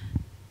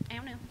 I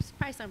don't know. It's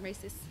probably some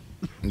racist.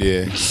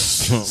 Yeah,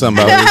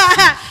 something about.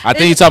 I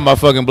think you talking about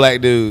fucking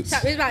black dudes. So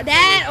it's about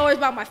that, or it's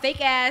about my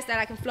fake ass that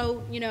I can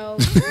float.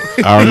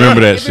 I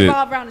remember that it shit.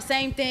 revolve around the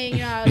same thing.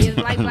 It's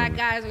like black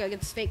guys, we gotta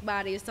get this fake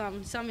body or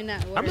something in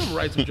that order. I remember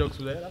writing some jokes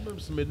for that. I remember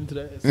submitting to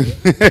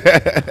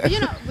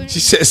that. But She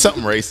said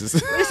something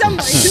racist. it's some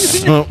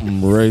racist.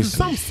 something racist.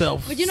 Some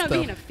self. But stuff.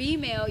 being a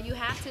female, you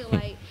have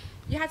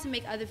to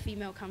make other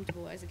female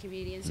comfortable as a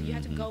comedian. So you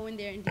have to go in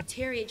there and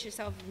deteriorate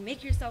yourself,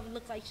 make yourself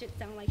look like shit,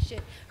 sound like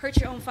shit, hurt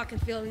your own fucking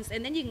feelings,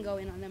 and then you can go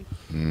in on them.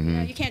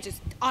 You can't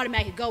just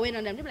automatically go in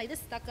on them. They're like, this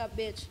stuck up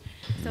bitch.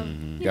 So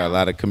Got a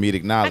lot of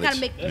comedic I knowledge. gotta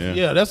make.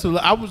 Yeah, that's a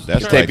lot. I was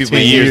That's trying like to 10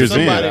 take years in.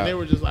 somebody, and they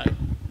were just like,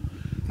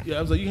 yeah,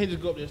 I was like, you can't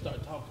just go up there and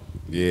start talking.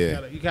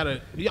 Yeah. You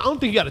gotta. I don't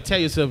think you gotta tear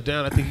yourself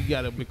down. I think you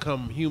gotta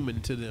become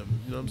human to them.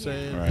 You know what I'm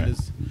saying? Right. And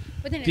it's-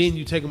 But then then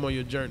you take them on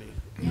your journey.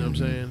 You know what I'm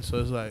saying? So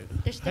it's like,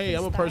 There's hey,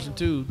 I'm a different person styles.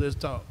 too. Let's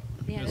talk.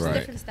 Yeah, there's Right. a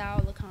different style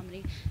of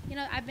comedy.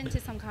 I've been to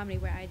some comedy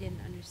where I didn't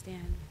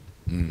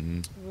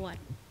understand what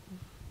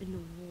in the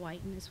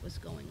whiteness was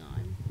going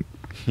on.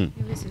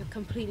 It was a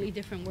completely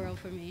different world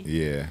for me.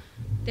 Yeah.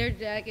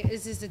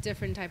 It's just a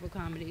different type of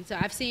comedy. So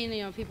I've seen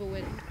people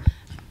with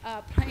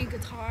playing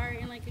guitar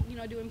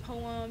and doing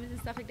poems and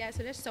stuff like that.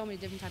 So there's so many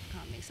different types of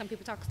comedy. Some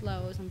people talk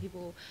slow. Some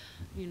people,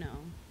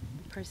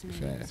 impersonate.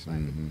 Fast.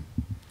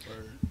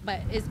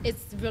 But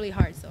it's really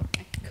hard. So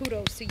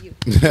kudos to you.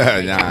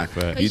 Nah.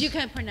 Because you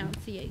can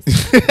pronunciate.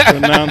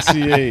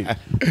 Pronunciate.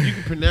 You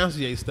can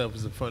pronunciate stuff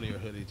as a funnier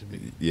hoodie to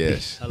me.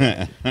 Yes. I like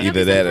it.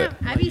 Either that or.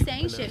 I be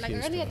saying shit. Like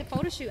earlier at the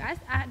photo shoot,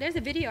 there's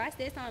a video. I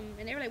said something,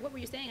 and they were like, "What were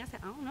you saying?" I said,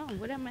 "I don't know.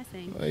 What am I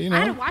saying?" Well, I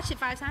had to watch it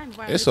 5 times.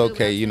 Before I It's understood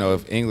what I okay. was saying.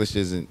 If English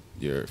isn't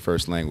your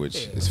first language,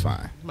 it's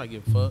fine. You might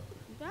get fucked.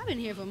 I've been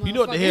here for You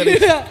know what the motherfucking-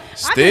 hell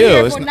I've been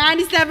here it's for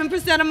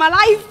 97% of my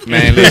life.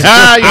 Man, listen, You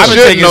I've been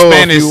should taking know a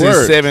Spanish few since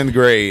words. 7th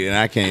grade, and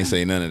I can't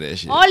say none of that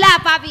shit. Hola,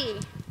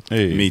 papi.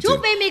 Hey. Me Tú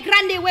too. baby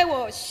grande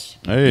huevos.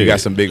 Hey. You got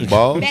some big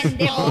balls.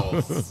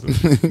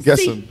 Pendejos. You got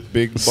some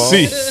big balls.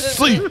 See.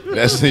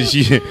 That's the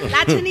shit.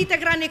 La chinita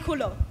grande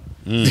culo.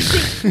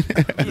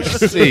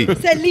 See.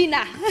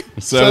 Selena.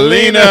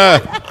 Selena.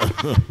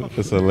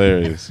 That's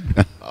hilarious.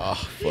 Oh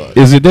fuck.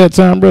 Is it that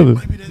time, brother?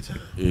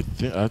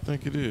 I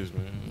think it is,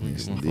 man.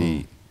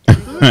 Indeed.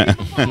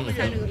 Time to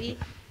go eat.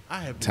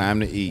 I have Time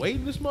to eat.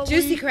 waiting to smoke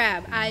Juicy weed.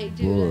 crab. I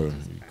do. Boy,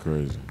 you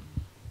crazy.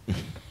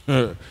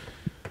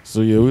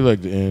 So yeah, we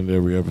like to end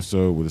every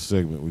episode with a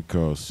segment we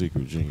call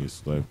Secret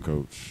Genius Life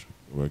Coach,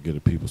 where I get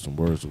the people some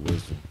words of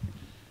wisdom.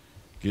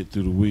 Get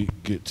through the week,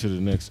 get to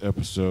the next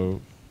episode.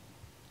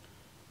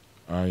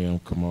 I am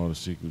Kamal, the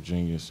Secret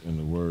Genius, and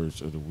the words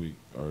of the week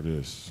are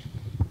this.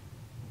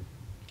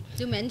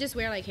 Do men just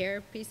wear like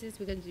hair pieces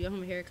because you have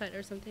a haircut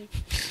or something?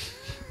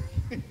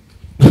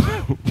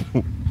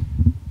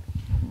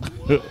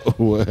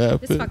 What This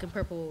happened? fucking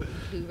purple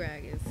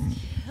do-rag is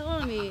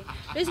killing me.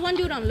 This one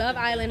dude on Love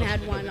Island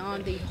had one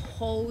on the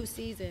whole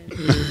season.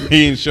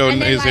 He ain't showing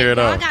And then his like, hair at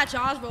y'all all. got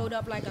y'all's rolled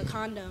up like a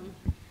condom.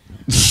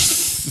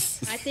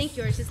 I think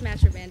yours just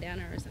matched your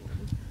bandana or something.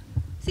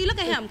 See, look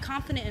at him,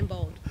 confident and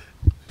bold.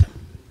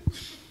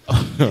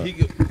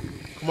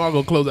 Kamal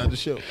gonna close out the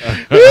show.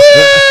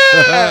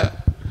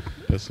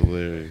 That's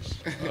hilarious.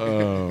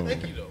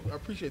 Thank you though. I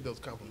appreciate those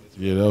compliments.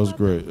 Yeah, that was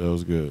great. That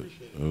was good.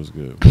 That was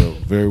good. Well,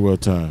 very well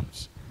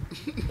timed.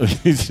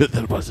 He said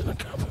that wasn't a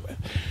compliment.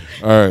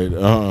 All right.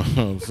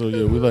 So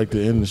yeah, we like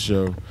to end the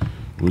show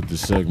with the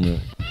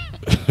segment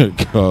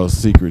called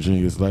Secret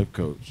Genius Life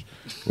Coach,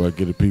 where I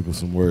give the people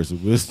some words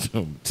of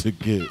wisdom to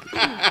get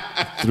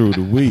through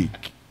the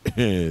week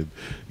and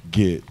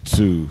get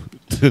to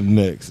the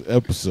next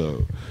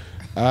episode.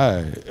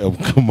 I am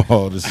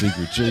Kamal, the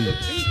Secret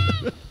Genius.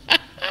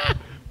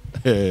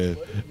 And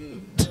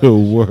the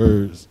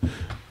words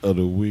of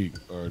the week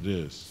are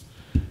this.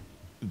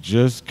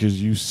 Just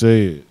because you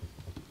say it,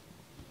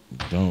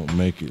 don't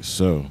make it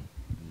so.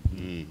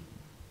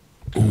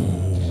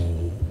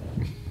 Ooh.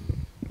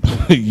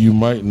 You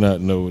might not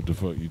know what the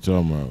fuck you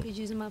talking about. Could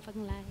use a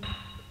motherfucking lie.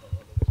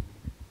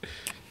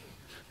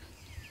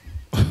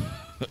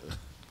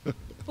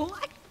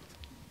 What?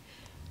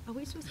 Are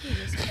we supposed to do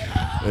this?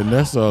 And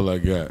that's all I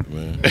got,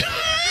 man.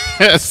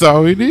 That's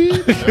all we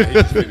need.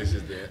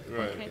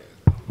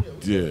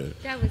 Yeah.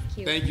 That was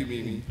cute. Thank you,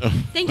 Mimi.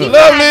 Thank you.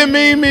 Lovely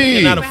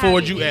MiMi. Cannot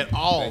afford you at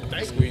all.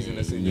 Squeezing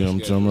us in You know your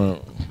what I'm talking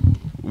about?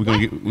 We're gonna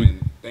get.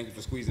 And thank you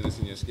for squeezing us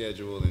in your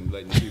schedule and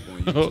letting the people on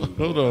YouTube.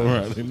 Hold on,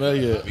 Riley. Not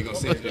yet. We're gonna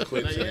send you the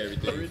clips and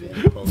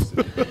everything. Post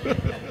it.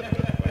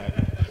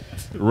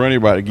 Ronnie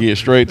about to get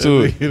straight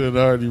to it. He had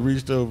already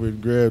reached over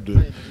and grabbed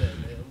it.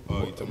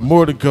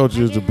 More Than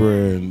Culture is the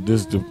brand.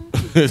 This the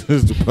this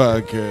is the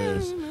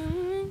podcast.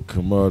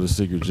 Kamal, the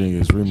Secret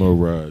Genius, Remo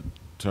Rod,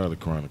 Tyler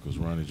Chronicles,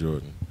 Ronnie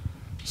Jordan.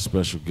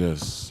 Special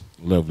guest,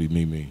 Lovely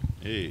MiMi.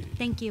 Hey.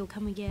 Thank you.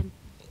 Come again.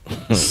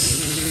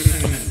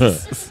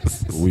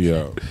 We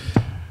out.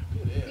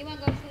 You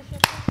want to go to the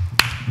strip club?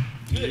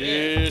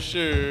 Yeah,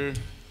 sure.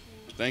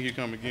 Thank you.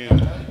 Come again. Come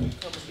again,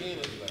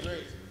 it's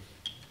great.